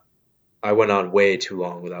 Yeah. I went on way too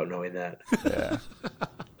long without knowing that. Yeah.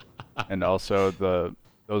 And also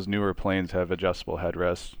those newer planes have adjustable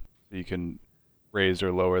headrests, so you can raise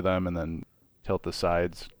or lower them and then tilt the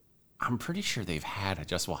sides. I'm pretty sure they've had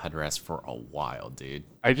adjustable headrests for a while, dude.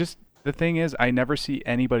 The thing is, I never see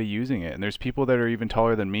anybody using it, and there's people that are even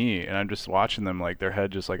taller than me, and I'm just watching them like their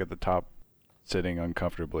head just like at the top, sitting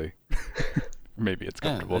uncomfortably. Maybe it's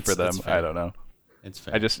comfortable for them. I don't know. It's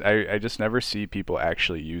fair. I just never see people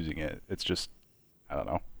actually using it. It's just, I don't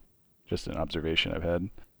know, just an observation I've had.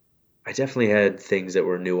 I definitely had things that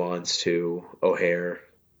were nuanced to O'Hare,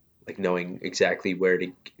 like knowing exactly where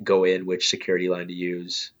to go in, which security line to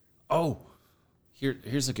use. Oh,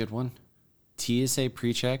 here's a good one. TSA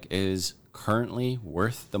PreCheck is currently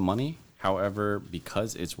worth the money. However,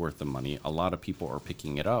 because it's worth the money, a lot of people are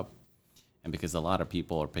picking it up. And because a lot of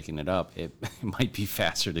people are picking it up, it might be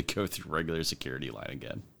faster to go through regular security line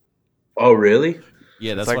again. Oh, really?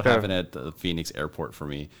 Yeah, that's like what happened at the Phoenix airport for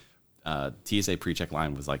me. TSA PreCheck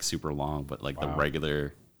line was like super long, but like the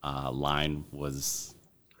regular line was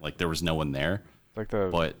like there was no one there. But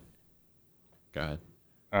go ahead.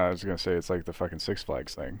 I was gonna say it's like the fucking Six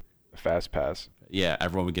Flags thing, the fast pass. Yeah,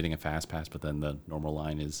 everyone was getting a fast pass, but then the normal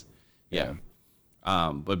line is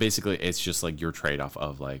but basically it's just like your trade-off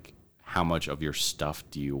of like how much of your stuff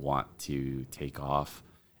do you want to take off,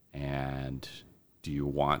 and do you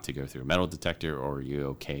want to go through a metal detector, or are you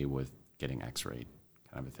okay with getting X-rayed,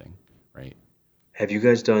 kind of a thing, right? Have you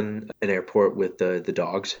guys done an airport with the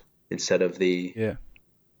dogs instead of the? Yeah.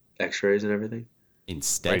 X-rays and everything?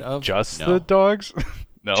 Instead of just no. the dogs?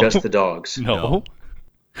 No. Just the dogs. No.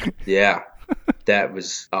 Yeah, that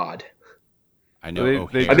was odd. I know.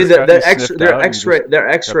 They I mean, just got their you sniffed out and just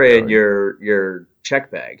X-ray in kept your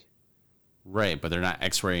check bag. Right, but they're not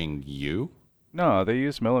X-raying you. No, they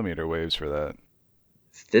use millimeter waves for that.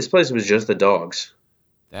 This place was just the dogs.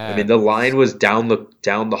 I mean, That the line was down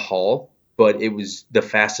the hall, but it was the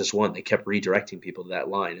fastest one. They kept redirecting people to that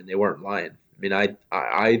line, and they weren't lying. I mean,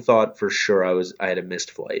 I thought for sure I had a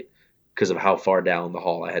missed flight because of how far down the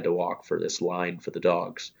hall I had to walk for this line for the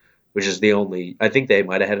dogs, which is the only. I think they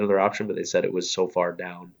might have had another option, but they said it was so far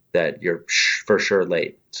down that you're for sure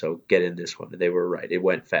late. So get in this one. And they were right. It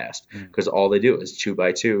went fast because all they do is 2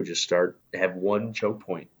 by 2, just have one choke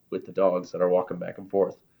point with the dogs that are walking back and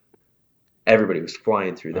forth. Everybody was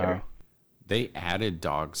flying through there. They added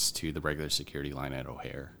dogs to the regular security line at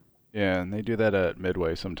O'Hare. Yeah, and they do that at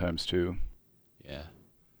Midway sometimes too. Yeah.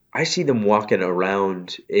 I see them walking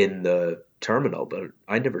around in the terminal, but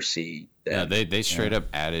I never see them. Yeah, they straight up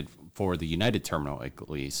added, for the United terminal at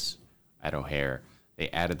least, at O'Hare, they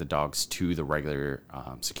added the dogs to the regular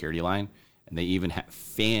security line, and they even have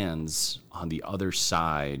fans on the other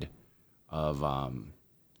side of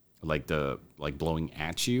blowing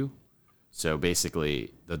at you. So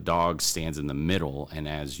basically, the dog stands in the middle, and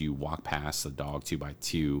as you walk past the dog 2 by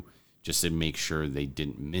 2, just to make sure they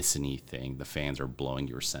didn't miss anything, the fans are blowing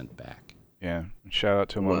your scent back. Yeah. Shout out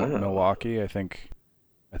to Milwaukee. I think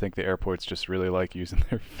the airports just really like using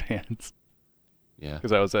their fans. Yeah.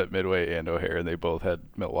 Because I was at Midway and O'Hare, and they both had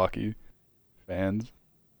Milwaukee fans.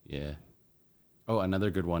 Yeah. Oh,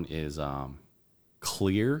 another good one is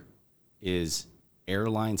Clear is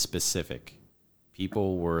airline specific.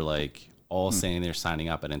 People were like all standing there signing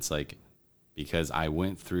up, and it's like, because I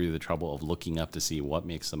went through the trouble of looking up to see what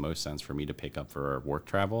makes the most sense for me to pick up for work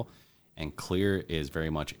travel, and Clear is very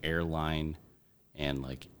much airline and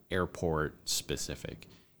like airport specific.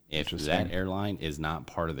 If that airline is not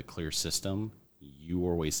part of the Clear system, you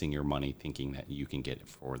are wasting your money thinking that you can get it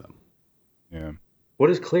for them. Yeah. What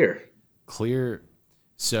is Clear? Clear.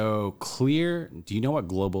 So Clear, do you know what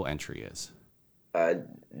global entry is?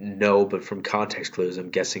 No, but from context clues, I'm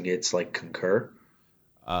guessing it's like Concur.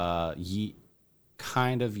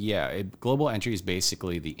 Kind of, yeah. Global entry is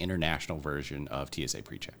basically the international version of TSA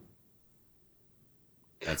PreCheck.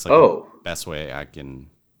 That's like the best way I can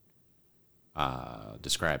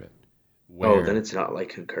describe it. Then it's not like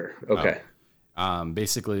Concur. Okay.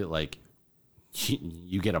 Basically, like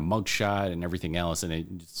you get a mugshot and everything else,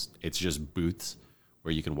 and it's just booths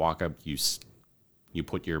where you can walk up, you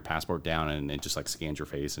put your passport down, and it just like scans your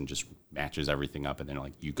face and just matches everything up, and then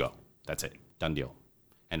like you go. That's it. Done deal.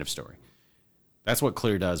 End of story. That's what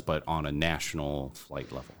Clear does, but on a national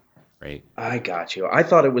flight level, right? I got you. I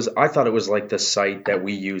thought it was like the site that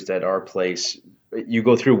we used at our place. You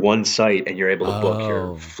go through one site and you're able to book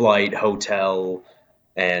your flight, hotel,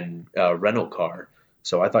 and rental car.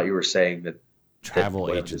 So I thought you were saying that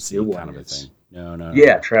travel agency kind of a thing. No.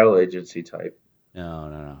 Yeah, travel agency type.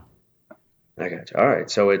 No. I got you. All right.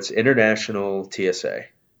 So it's international TSA.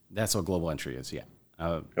 That's what global entry is. Yeah.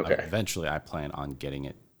 Okay. Eventually, I plan on getting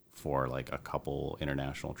it for like a couple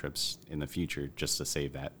international trips in the future, just to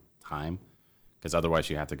save that time, because otherwise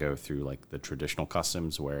you have to go through like the traditional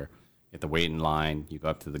customs where you have to wait in line. You go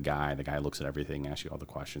up to the guy looks at everything, asks you all the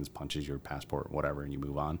questions, punches your passport, whatever, and you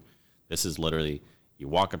move on. This is literally, you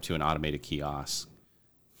walk up to an automated kiosk,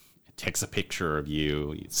 it takes a picture of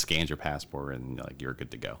you, it scans your passport, and like you're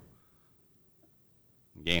good to go.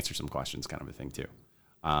 You answer some questions, kind of a thing too.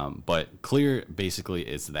 But Clear basically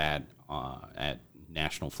is that at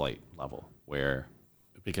national flight level, where,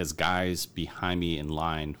 because guys behind me in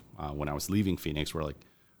line when I was leaving Phoenix were like,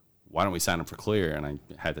 why don't we sign up for Clear? And I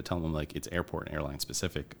had to tell them, like, it's airport and airline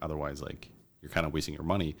specific, otherwise like you're kind of wasting your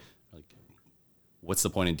money. Like, what's the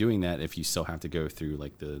point in doing that if you still have to go through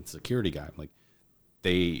like the security guy? Like,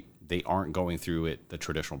 they aren't going through it the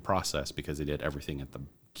traditional process, because they did everything at the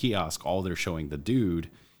kiosk. All they're showing the dude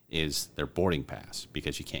is their boarding pass,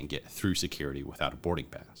 because you can't get through security without a boarding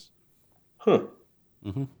pass. Huh.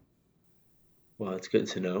 Mm-hmm. Well, that's good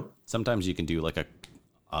to know. Sometimes you can do like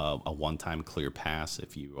a one-time Clear pass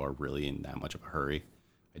if you are really in that much of a hurry.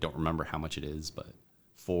 I don't remember how much it is, but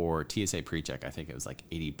for TSA PreCheck, I think it was like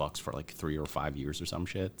 $80 for like 3 or 5 years or some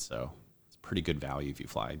shit. So it's pretty good value if you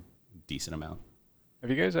fly a decent amount. Have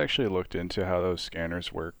you guys actually looked into how those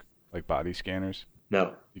scanners work, like body scanners?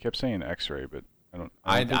 No. You kept saying X-ray, but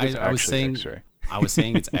I was saying X-ray. I was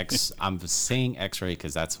saying it's X. I'm saying X-ray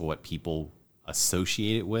because that's what people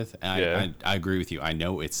associate it with. And I agree with you. I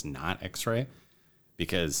know it's not X-ray,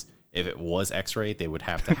 because if it was X-ray, they would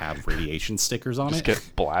have to have radiation stickers on Just it.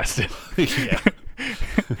 get blasted. Yeah.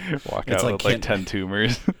 Walk out with like 10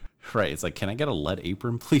 tumors. Right. It's like, can I get a lead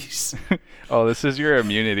apron, please? Oh, this is your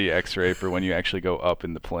immunity X-ray for when you actually go up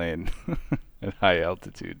in the plane at high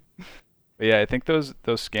altitude. But yeah, I think those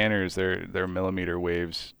scanners, they're millimeter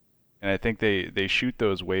waves, and I think they shoot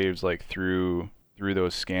those waves like through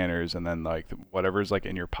those scanners, and then like whatever's like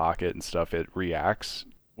in your pocket and stuff, it reacts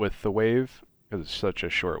with the wave because it's such a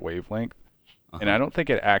short wavelength. And I don't think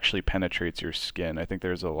it actually penetrates your skin. I think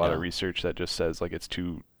there's a lot of research that just says like it's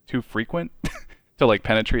too frequent to like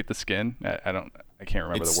penetrate the skin. I can't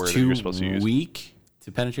remember the word that you're supposed to use. It's too weak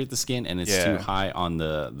to penetrate the skin, and it's too high on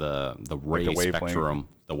the ray like the spectrum,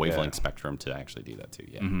 the wavelength spectrum to actually do that too.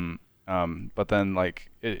 Yeah. Mm-hmm. But then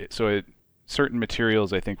like certain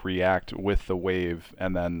materials I think react with the wave,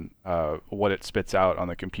 and then what it spits out on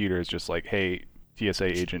the computer is just like, hey, TSA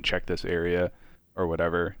agent, check this area or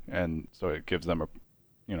whatever, and so it gives them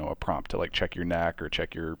a prompt to like check your neck or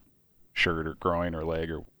check your shirt or groin or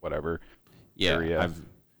leg or whatever. Yeah,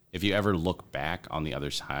 if you ever look back on the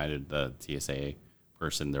other side of the TSA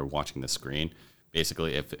person, they're watching the screen.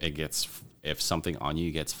 Basically, if something on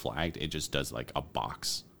you gets flagged, it just does like a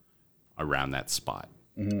box around that spot.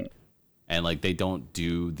 Mm-hmm. And like they don't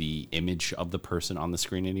do the image of the person on the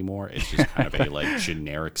screen anymore. It's just kind of a like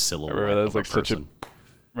generic silhouette.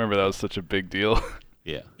 Remember that was such a big deal.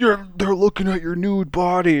 Yeah. They're looking at your nude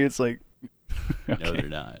body. It's like okay. No, they're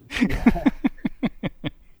not.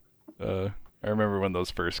 I remember when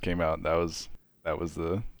those first came out, that was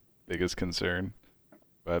the biggest concern.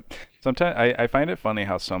 But sometimes I find it funny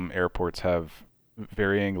how some airports have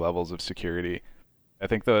varying levels of security. I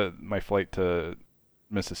think my flight to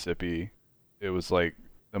Mississippi, it was like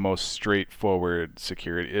the most straightforward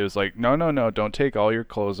security. It was like, no, don't take all your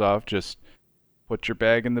clothes off. Just put your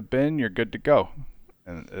bag in the bin. You're good to go.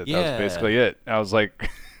 And that was basically it. I was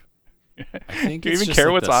like, I think do you even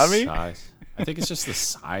care what's on me? I think it's just the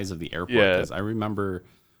size of the airport. Because I remember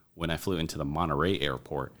when I flew into the Monterey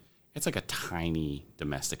airport, it's like a tiny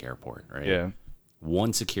domestic airport, right? Yeah.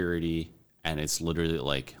 One security, and it's literally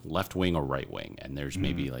like left wing or right wing. And there's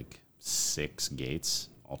maybe like 6 gates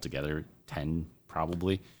altogether, 10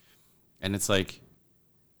 probably. And it's like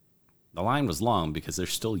the line was long because they're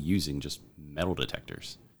still using just metal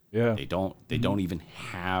detectors. Yeah. They don't even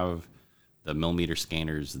have the millimeter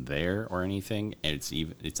scanners there or anything. And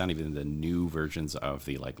it's not even the new versions of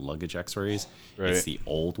the like luggage X-rays. Right. It's the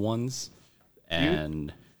old ones.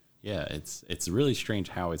 And it's really strange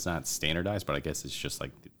how it's not standardized, but I guess it's just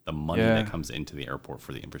like the money that comes into the airport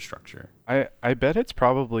for the infrastructure. I bet it's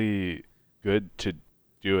probably good to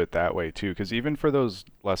do it that way too, because even for those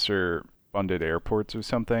lesser funded airports or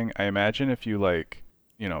something, I imagine if you like,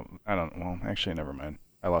 actually never mind.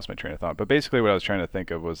 I lost my train of thought. But basically what I was trying to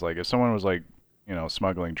think of was like if someone was like,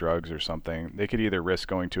 smuggling drugs or something, they could either risk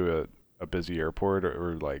going to a busy airport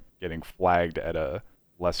or like getting flagged at a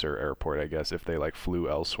lesser airport, I guess, if they like flew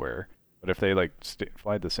elsewhere. But if they like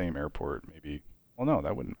fly the same airport, maybe, well, no,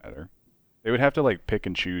 that wouldn't matter. They would have to like pick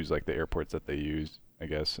and choose like the airports that they use, I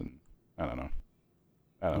guess, and I don't know.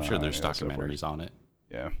 I'm sure there's documentaries on it.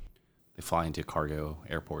 Yeah. They fly into cargo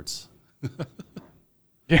airports.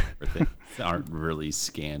 Yeah. They aren't really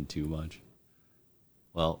scanned too much.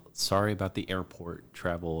 Well, sorry about the airport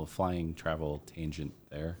flying travel tangent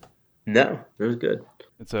there. No, it was good.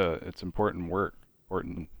 It's important work,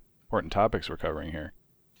 important topics we're covering here.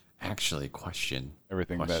 Actually, question.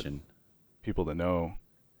 That people to know.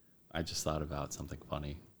 I just thought about something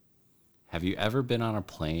funny. Have you ever been on a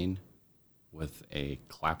plane with a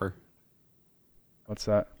clapper? What's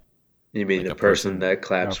that? You mean like the person that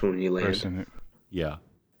claps when you land? Yeah.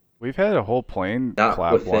 We've had a whole plane Not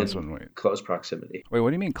clap once when we close proximity. Wait, what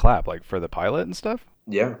do you mean clap? Like for the pilot and stuff?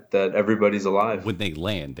 Yeah, that everybody's alive. When they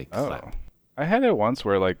land, they clap. I had it once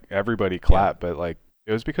where like everybody clapped, but like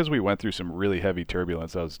it was because we went through some really heavy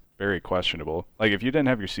turbulence that was very questionable. Like if you didn't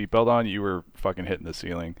have your seatbelt on, you were fucking hitting the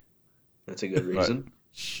ceiling. That's a good reason.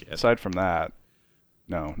 Shit. Aside from that,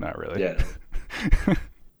 no, not really. Yeah.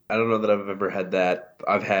 I don't know that I've ever had that.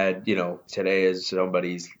 I've had, today is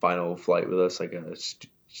somebody's final flight with us, like a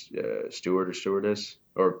steward or stewardess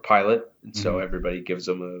or pilot. And so everybody gives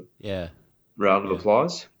them a round of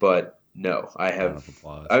applause. But no, I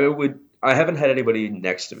haven't had anybody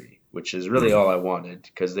next to me, which is really all I wanted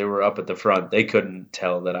because they were up at the front. They couldn't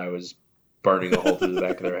tell that I was burning a hole through the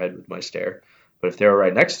back of their head with my stare. But if they were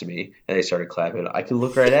right next to me and they started clapping, I could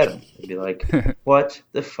look right at them and be like, what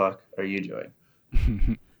the fuck are you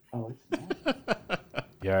doing? Oh, it's not.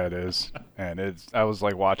 Yeah, it is. And I was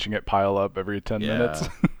like watching it pile up every 10 minutes.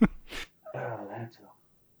 Oh, that's a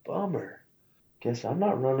bummer. Guess I'm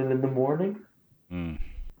not running in the morning. Mm.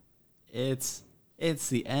 It's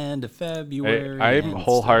the end of February. I and it's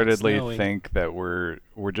wholeheartedly still snowing. think that we're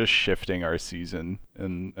just shifting our season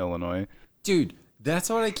in Illinois. Dude, that's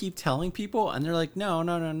what I keep telling people, and they're like, no.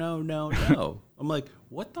 I'm like,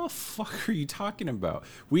 what the fuck are you talking about?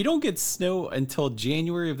 We don't get snow until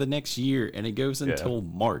January of the next year, and it goes until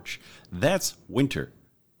March. That's winter.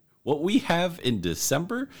 What we have in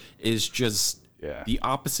December is just the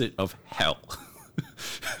opposite of hell.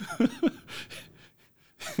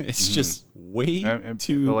 It's just way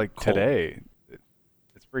too but like cold. today,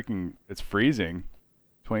 it's freezing,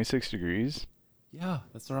 26 degrees. Yeah,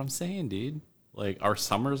 that's what I'm saying, dude. Like, our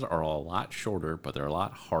summers are a lot shorter, but they're a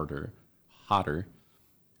lot hotter.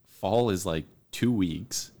 Fall is like 2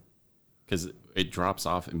 weeks because it drops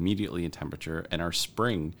off immediately in temperature, and our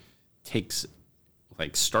spring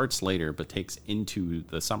starts later, but takes into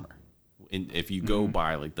the summer. If you go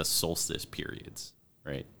by like the solstice periods,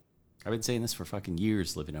 right? I've been saying this for fucking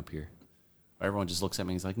years living up here. Everyone just looks at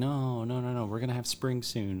me and is like, no. We're going to have spring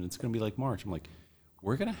soon. It's going to be like March. I'm like,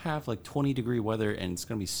 we're going to have like 20-degree weather and it's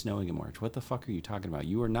going to be snowing in March. What the fuck are you talking about?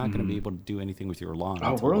 You are not going to be able to do anything with your lawn.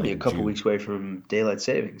 Oh, we're only a couple weeks away from daylight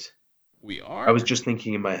savings. We are? I was just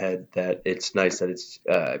thinking in my head that it's nice that it's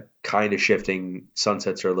kind of shifting.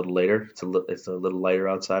 Sunsets are a little later. It's a little lighter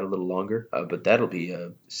outside, a little longer. But that'll be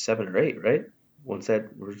 7 or 8, right? Once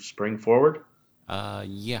we're spring forward.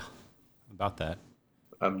 Yeah, about that.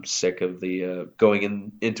 I'm sick of the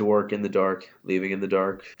going into work in the dark, leaving in the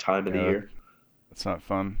dark time of the year. It's not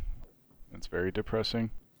fun. It's very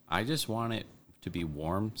depressing. I just want it to be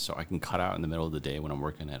warm so I can cut out in the middle of the day when I'm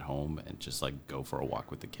working at home and just like go for a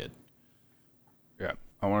walk with the kid. Yeah,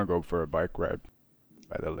 I want to go for a bike ride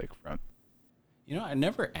by the lakefront. You know, I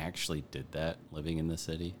never actually did that living in the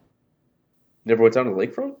city. Never went down to the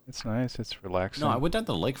lakefront? It's nice. It's relaxing. No, I went down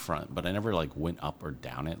to the lakefront, but I never like went up or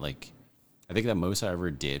down it. Like, I think the most I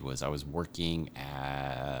ever did was I was working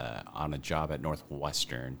on a job at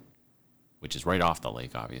Northwestern, which is right off the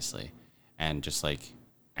lake, obviously. And just like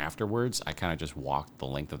afterwards, I kind of just walked the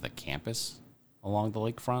length of the campus along the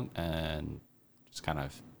lakefront and just kind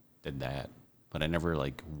of did that. But I never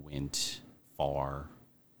like went far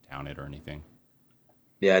down it or anything.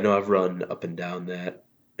 Yeah, I know I've run up and down that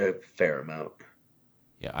a fair amount.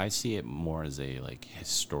 Yeah, I see it more as a like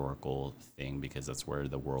historical thing because that's where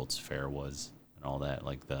the World's Fair was and all that,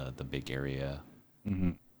 like the big area.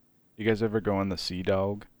 Mm-hmm. You guys ever go on the Sea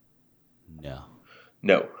Dog?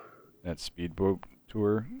 No. That speedboat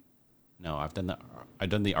tour? No, I've done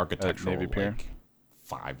the architectural Navy Pier? like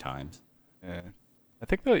 5 times. Yeah. I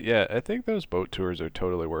think those boat tours are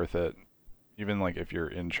totally worth it. Even like if you're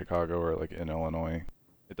in Chicago or like in Illinois.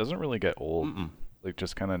 It doesn't really get old. Like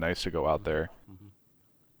just kind of nice to go out there. Mm-hmm.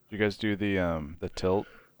 Did you guys do the tilt?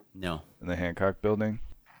 No. In the Hancock building?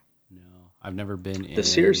 No. I've never been in the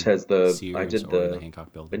Sears has I did the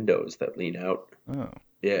Hancock building. Windows that lean out. Oh.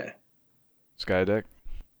 Yeah. Skydeck?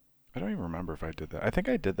 I don't even remember if I did that. I think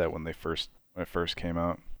I did that when it first came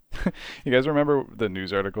out. You guys remember the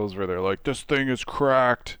news articles where they're like, this thing is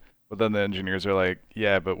cracked? But then the engineers are like,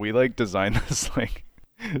 yeah, but we like designed this like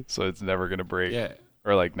so it's never gonna break. Yeah.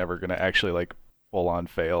 Or like never gonna actually like full on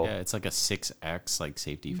fail. Yeah, it's like a 6x like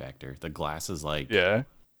safety factor. The glass is like a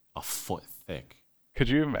foot thick. Could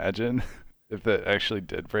you imagine if that actually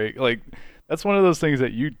did break? Like that's one of those things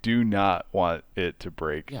that you do not want it to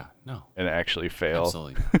break. Yeah, no. And actually fail.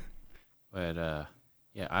 Absolutely. But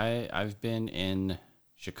yeah, I've been in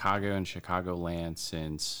Chicago and Chicagoland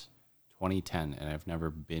since 2010, and I've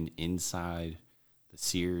never been inside the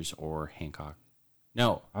Sears or Hancock.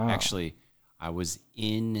 No, actually, I was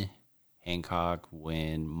in Hancock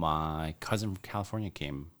when my cousin from California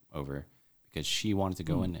came over because she wanted to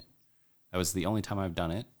go in it. That was the only time I've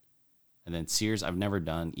done it. And then Sears, I've never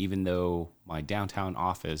done, even though my downtown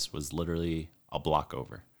office was literally a block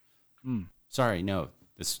over. Sorry, no,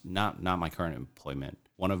 this not my current employment.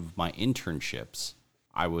 One of my internships,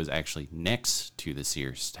 I was actually next to the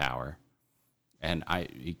Sears Tower, and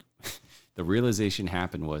the realization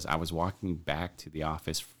happened was I was walking back to the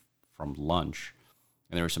office from lunch,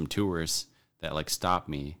 and there were some tourists that like stopped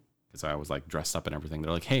me because I was like dressed up and everything.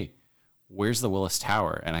 They're like, "Hey, where's the Willis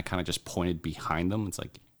Tower?" And I kind of just pointed behind them. It's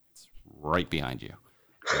like it's right behind you.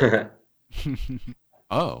 Like,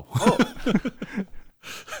 oh.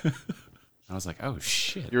 I was like, "Oh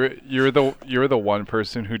shit!" You're the one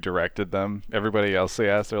person who directed them. Everybody else they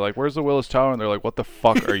asked, they're like, "Where's the Willis Tower?" And they're like, "What the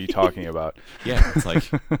fuck are you talking about?" Yeah, it's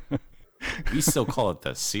like we still call it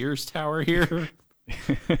the Sears Tower here.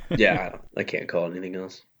 Yeah, I can't call it anything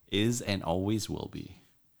else. Is and always will be.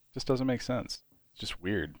 Just doesn't make sense. It's just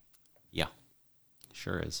weird. Yeah,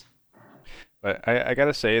 sure is. But I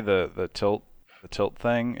gotta say the tilt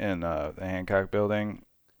thing in the Hancock building,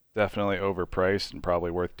 definitely overpriced and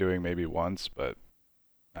probably worth doing maybe once, but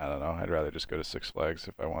I don't know. I'd rather just go to Six Flags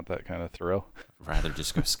if I want that kind of thrill. I'd rather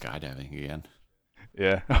just go skydiving again.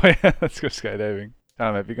 Yeah. Oh yeah, let's go skydiving.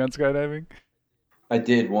 Tom, have you gone skydiving? I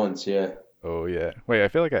did once, yeah. Oh yeah. Wait, I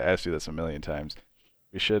feel like I asked you this a million times.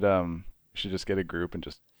 We should just get a group and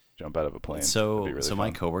just jump out of a plane. That'd be really So my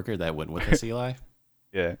fun. coworker that went with us, Eli,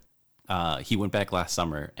 Yeah. he went back last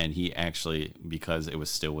summer, and he actually, because it was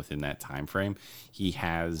still within that time frame, he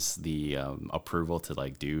has the approval to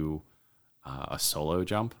like do a solo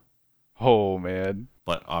jump. Oh man.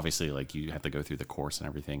 But obviously, like you have to go through the course and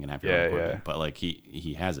everything and have your Yeah, own equipment. yeah. But like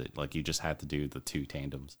he has it. Like you just had to do the 2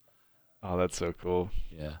 tandems. Oh, that's so cool.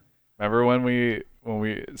 Yeah. Remember when we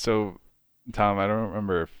so Tom, I don't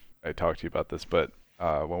remember if I talked to you about this, but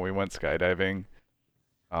when we went skydiving,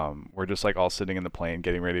 we're just like all sitting in the plane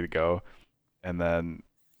getting ready to go, and then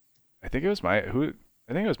I think it was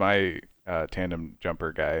my tandem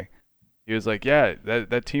jumper guy. He was like, "Yeah,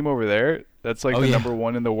 that team over there, that's like Oh, the yeah. number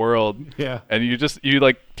one in the world." Yeah. And you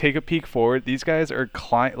like take a peek forward. These guys are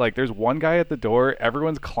like there's one guy at the door.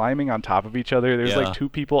 Everyone's climbing on top of each other. There's Yeah. like 2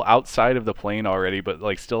 people outside of the plane already, but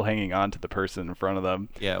like still hanging on to the person in front of them.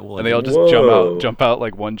 Yeah. Well, And they all just Whoa. jump out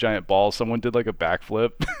like one giant ball. Someone did like a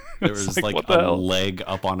backflip. there It's was like what a the hell? leg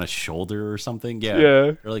up on a shoulder or something. Yeah. Yeah.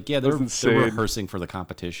 They're like, yeah, That's they're insane. rehearsing for the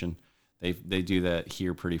competition. They do that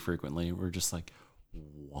here pretty frequently. We're just like,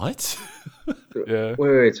 what? Yeah.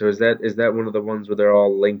 Wait. So is that one of the ones where they're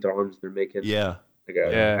all linked arms? They're making Yeah. like a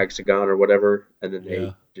Yeah. hexagon or whatever, and then Yeah.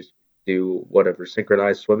 they just do whatever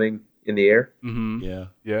synchronized swimming in the air. Mhm. Yeah.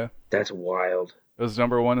 Yeah. That's wild. It was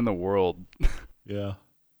number 1 in the world. Yeah.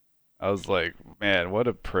 I was like, man, what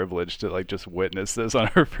a privilege to like just witness this on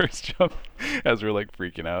our first jump as we're like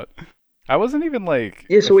freaking out. I wasn't even like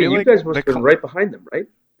Yeah. So I wait, feel you like guys must the have been right behind them, right?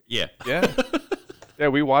 Yeah. Yeah. Yeah,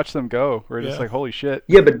 we watched them go. We're just Yeah. like, holy shit.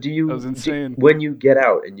 Yeah, but That was insane. when you get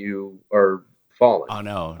out and you are falling, Oh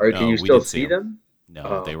no. or No, can you we still did see them? No,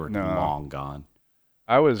 Oh. they were No. long gone.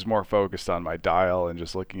 I was more focused on my dial and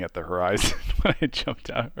just looking at the horizon when I jumped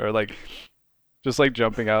out, or like just like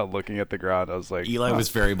jumping out, looking at the ground. I was like, Eli huh, was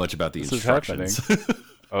very much about the this is happening. instructions.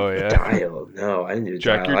 Oh yeah, Dial? No, I didn't do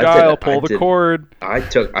check dial. your I dial, did, pull the cord. I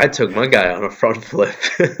took my guy on a front flip.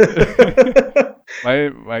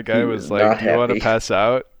 My guy He was was like, not "Do you want to happy. pass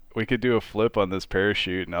out? We could do a flip on this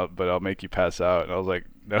parachute, but I'll make you pass out." And I was like,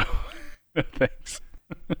 "No, no thanks."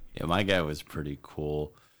 Yeah, my guy was pretty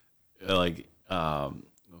cool. Like,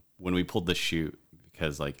 when we pulled the chute,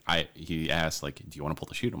 because like he asked like, "Do you want to pull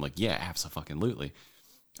the chute?" I'm like, "Yeah, absolutely."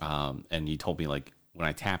 And he told me like, when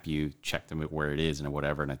I tap you, check them where it is and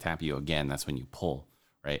whatever, and I tap you again, that's when you pull,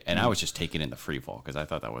 right? And I was just taking in the free fall because I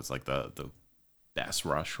thought that was like the best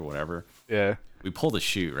rush or whatever. Yeah, We pulled the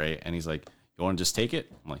chute, right? And he's like, "You want to just take it?"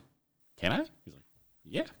 I'm like, "Can I?" He's like,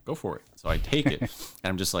 "Yeah, go for it." So I take it, and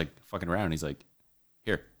I'm just like fucking around. And he's like,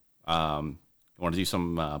 "Here, you want to do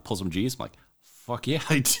some pull some G's?" I'm like, "Fuck yeah,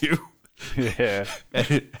 I do." yeah.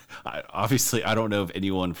 And obviously, I don't know if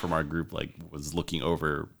anyone from our group like was looking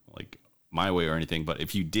over like my way or anything, but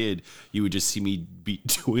if you did, you would just see me be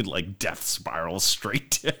doing like death spirals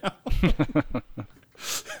straight down.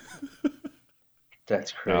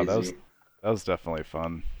 That's No, crazy. that was definitely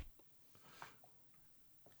fun.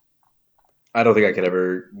 I don't think I could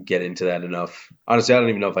ever get into that enough. Honestly, I don't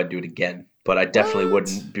even know if I'd do it again, but I definitely What?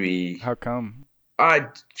 wouldn't be. How come? I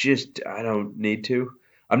don't need to.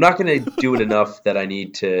 I'm not going to do it enough that I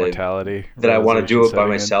need to, Mortality. that I want to do it by realization setting in.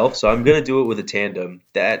 myself. So I'm going to do it with a tandem.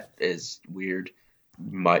 That is weird.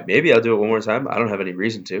 Maybe I'll do it one more time. I don't have any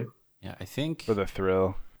reason to. Yeah, I think For the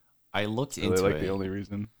thrill. I looked Really into like it the only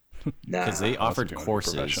reason. Nah. because they offered if you wanna be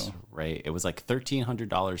courses, professional. right? It was like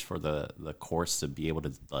 $1,300 for the course to be able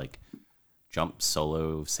to like jump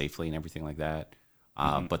solo safely and everything like that.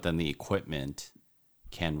 But then the equipment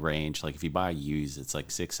can range, like if you buy used, it's like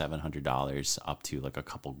 $600-700 up to like a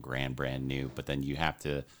couple grand brand new. But then you have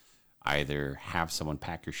to either have someone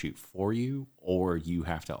pack your chute for you, or you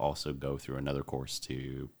have to also go through another course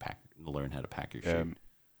to learn how to pack your chute.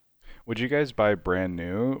 Would you guys buy brand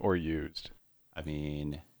new or used? I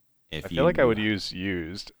mean, if I you feel like I would use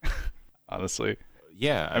used, honestly.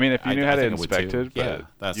 Yeah, I mean, if you knew how to think I would inspect too. it, Yeah, but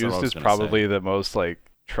that's what I used was is gonna probably say. the most like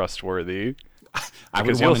trustworthy. I would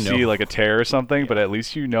Because you'll want to see know. like a tear or something, but at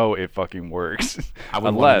least you know it fucking works. I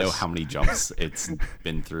would want to know unless, how many jumps it's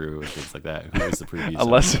been through and things like that. Who was the previous?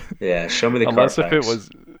 unless, Yeah, show me the unless if it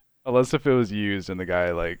Carfax. was used and the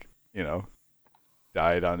guy like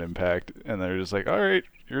died on impact, and they're just like, all right,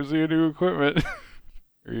 here's your new equipment.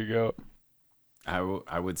 Here you go.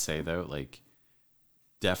 I would say though, like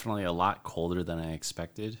definitely a lot colder than I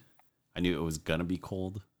expected. I knew it was going to be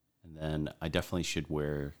cold. And then I definitely should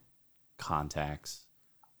wear contacts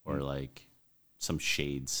or like some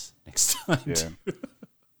shades next time. Yeah.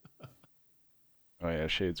 Oh yeah,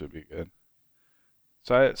 shades would be good.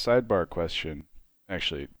 Sidebar question.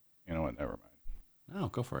 Actually, you know what? Never mind. No,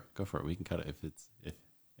 go for it. Go for it. We can cut it if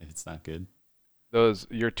it's not good.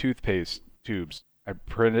 Your toothpaste tubes. I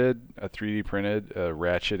printed a 3D printed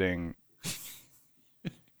ratcheting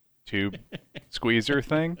tube squeezer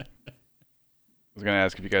thing. I was gonna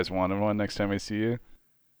ask if you guys wanted one next time I see you,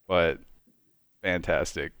 but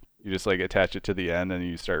fantastic. You just like attach it to the end and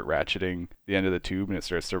you start ratcheting the end of the tube and it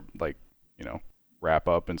starts to like, wrap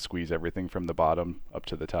up and squeeze everything from the bottom up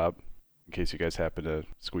to the top in case you guys happen to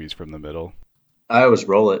squeeze from the middle. I always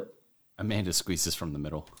roll it. Amanda squeezes from the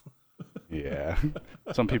middle. Yeah.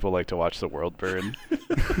 Some people like to watch the world burn.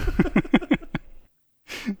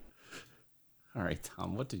 All right,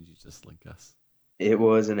 Tom, what did you just link us? It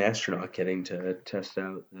was an astronaut getting to test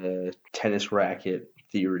out the tennis racket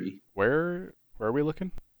theory. Where are we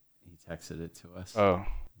looking? He texted it to us. Oh.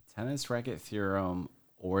 Tennis racket theorem,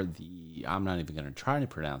 or I'm not even going to try to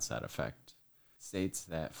pronounce that effect, states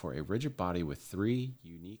that for a rigid body with 3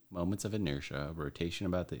 unique moments of inertia, rotation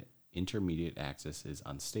about the intermediate axis is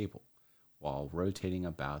unstable, while rotating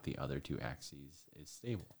about the other 2 axes is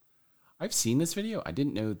stable. I've seen this video. I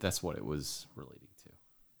didn't know that's what it was relating to.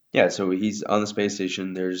 Yeah, so he's on the space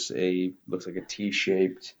station. There's looks like a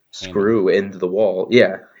T-shaped screw into the wall.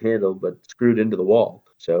 Yeah, handle, but screwed into the wall.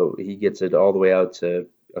 So he gets it all the way out to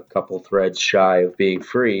a couple threads shy of being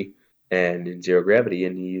free and in zero gravity,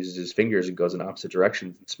 and he uses his fingers and goes in opposite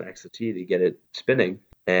directions and smacks the T to get it spinning.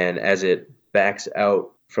 And as it backs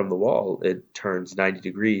out from the wall, it turns 90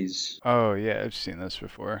 degrees. Oh, yeah, I've seen this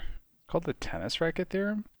before. It's called the tennis racket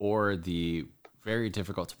theorem? Or the very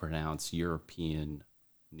difficult to pronounce European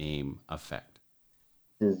name effect.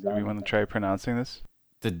 Do we want to try pronouncing this?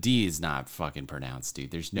 The D is not fucking pronounced,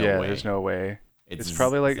 dude. There's no way. There's no way. It's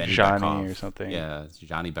probably like Zhani or something. Yeah,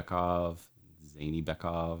 Zhani Bekov, Zany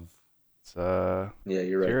Bekov. It's Yeah,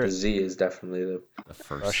 you're right. The Z is definitely the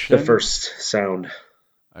first Russian? The first sound.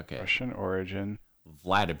 Okay. Russian origin.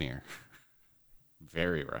 Vladimir.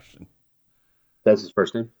 Very Russian. That's his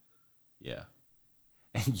first name? Yeah.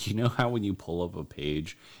 And you know how when you pull up a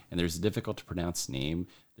page and there's a difficult to pronounce name,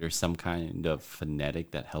 there's some kind of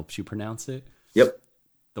phonetic that helps you pronounce it? Yep.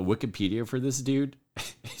 The Wikipedia for this dude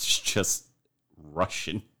is just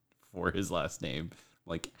Russian for his last name.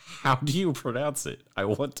 Like, how do you pronounce it? I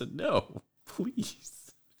want to know.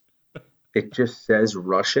 Please. It just says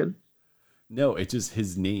Russian? No, it's just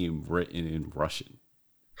his name written in Russian.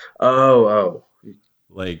 Oh.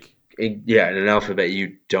 Like... Yeah, in an alphabet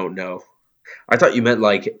you don't know. I thought you meant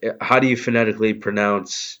like, how do you phonetically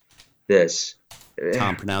pronounce this?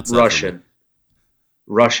 Tom, pronounce Russian.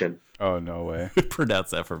 Russian. Oh, no way. Pronounce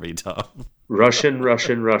that for me, Tom. Russian.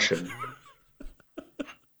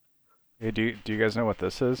 Hey, do you guys know what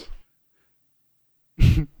this is?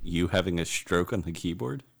 You having a stroke on the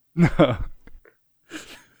keyboard? No.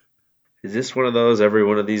 Is this one of those, every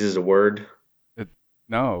one of these is a word?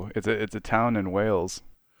 No, it's a town in Wales.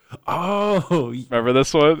 Oh, remember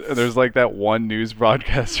this one? And there's like that one news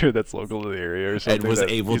broadcaster that's local to the area or something. And was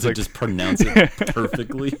able to just pronounce it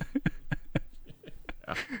perfectly.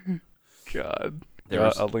 God.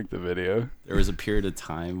 I'll link the video. There was a period of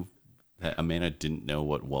time that Amanda didn't know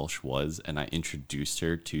what Welsh was, and I introduced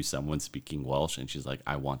her to someone speaking Welsh, and she's like,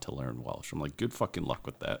 I want to learn Welsh. I'm like, good fucking luck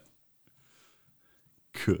with that.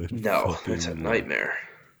 Good. No, it's a nightmare.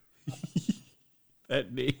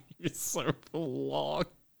 That name is so long.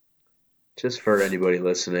 Just for anybody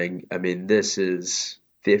listening, I mean, this is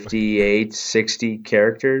 58, 60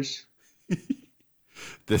 characters.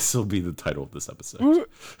 This will be the title of this episode.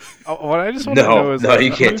 What I just want to know is... No,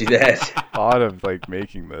 you can't do that. Thought of, like,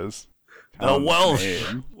 making this. The Welsh.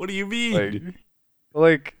 Name. What do you mean?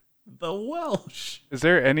 Like... The Welsh. Is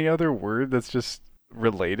there any other word that's just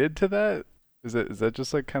related to that? Is that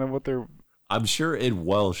just, like, kind of what they're... I'm sure in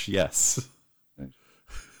Welsh, yes.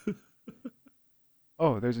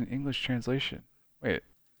 Oh, there's an English translation. Wait.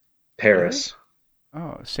 Paris.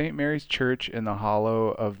 Oh, St. Mary's Church in the hollow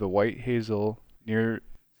of the White Hazel near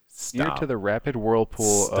to the rapid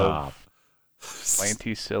whirlpool of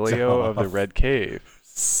Lanticilio of the Red Cave.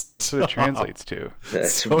 That's what it translates to.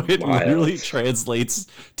 So it literally translates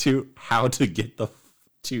to how to get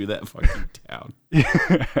to that fucking town.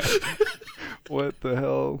 What the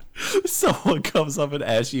hell? Someone comes up and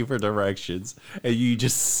asks you for directions, and you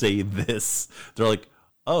just say this. They're like,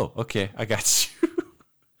 oh, okay, I got you.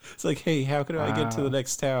 It's like, hey, how can I get to the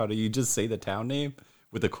next town? And you just say the town name.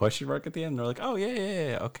 with a question mark at the end. They're like, oh,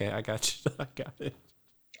 yeah. Okay, I got you. I got it.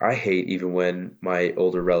 I hate even when my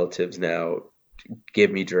older relatives now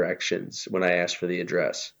give me directions when I ask for the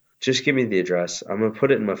address. Just give me the address. I'm going to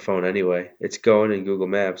put it in my phone anyway. It's going in Google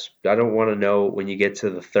Maps. I don't want to know when you get to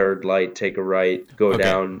the third light, take a right, go Okay.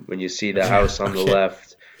 down. When you see the house on the Okay.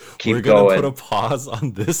 left, keep We're going to put going. a pause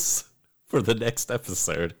on this for the next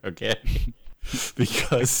episode, okay?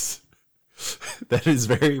 Because that is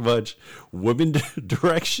very much women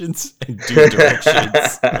directions and dude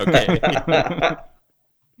directions, okay?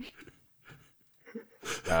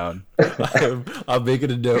 Down. I'm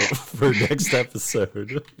making a note for next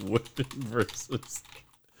episode: women versus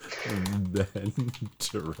men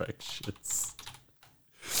directions.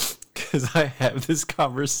 Because I have this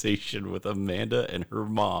conversation with Amanda and her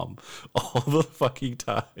mom all the fucking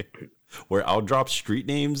time, where I'll drop street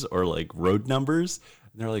names or like road numbers,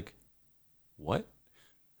 and they're like, "What?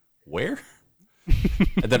 Where?"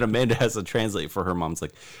 And then Amanda has to translate for her mom. It's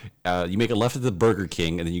like, you make a left at the Burger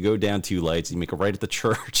King, and then you go down 2 lights, you make a right at the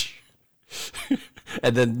church,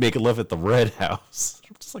 and then make a left at the Red House.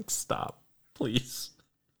 I'm just like, stop, please.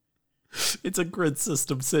 It's a grid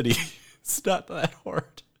system city. It's not that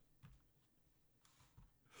hard.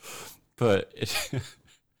 But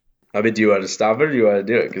I mean, do you want to stop it or do you want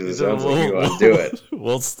to do it? Because it sounds like you want to do it.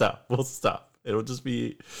 We'll stop. It'll just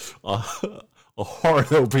be a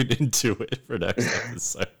hard open into it for next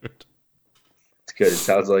episode. It's good.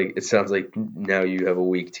 It sounds like now you have a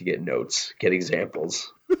week to get notes, get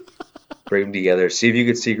examples, bring them together. See if you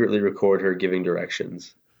could secretly record her giving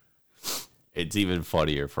directions. It's even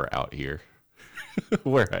funnier for out here,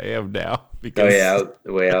 where I am now. Because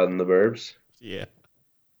way out in the burbs. Yeah.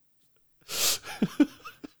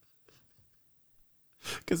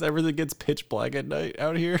 Because everything gets pitch black at night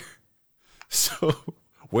out here. So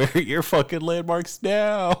where are your fucking landmarks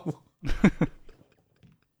now?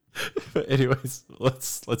 But anyways,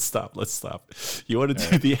 let's stop. You want to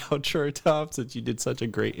do the outro, Tom, since you did such a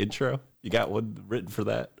great intro? You got one written for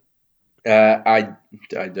that?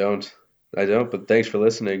 I don't. But thanks for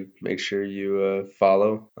listening. Make sure you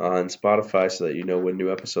follow on Spotify so that you know when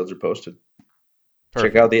new episodes are posted.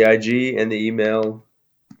 Perfect. Check out the IG and the email.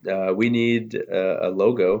 We need a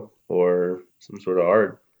logo or some sort of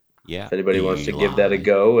art. Yeah. If anybody wants to give that a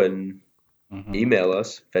go and email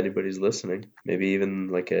us, if anybody's listening, maybe even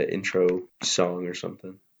like an intro song or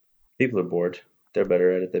something. People are bored. They're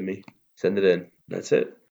better at it than me. Send it in. That's it.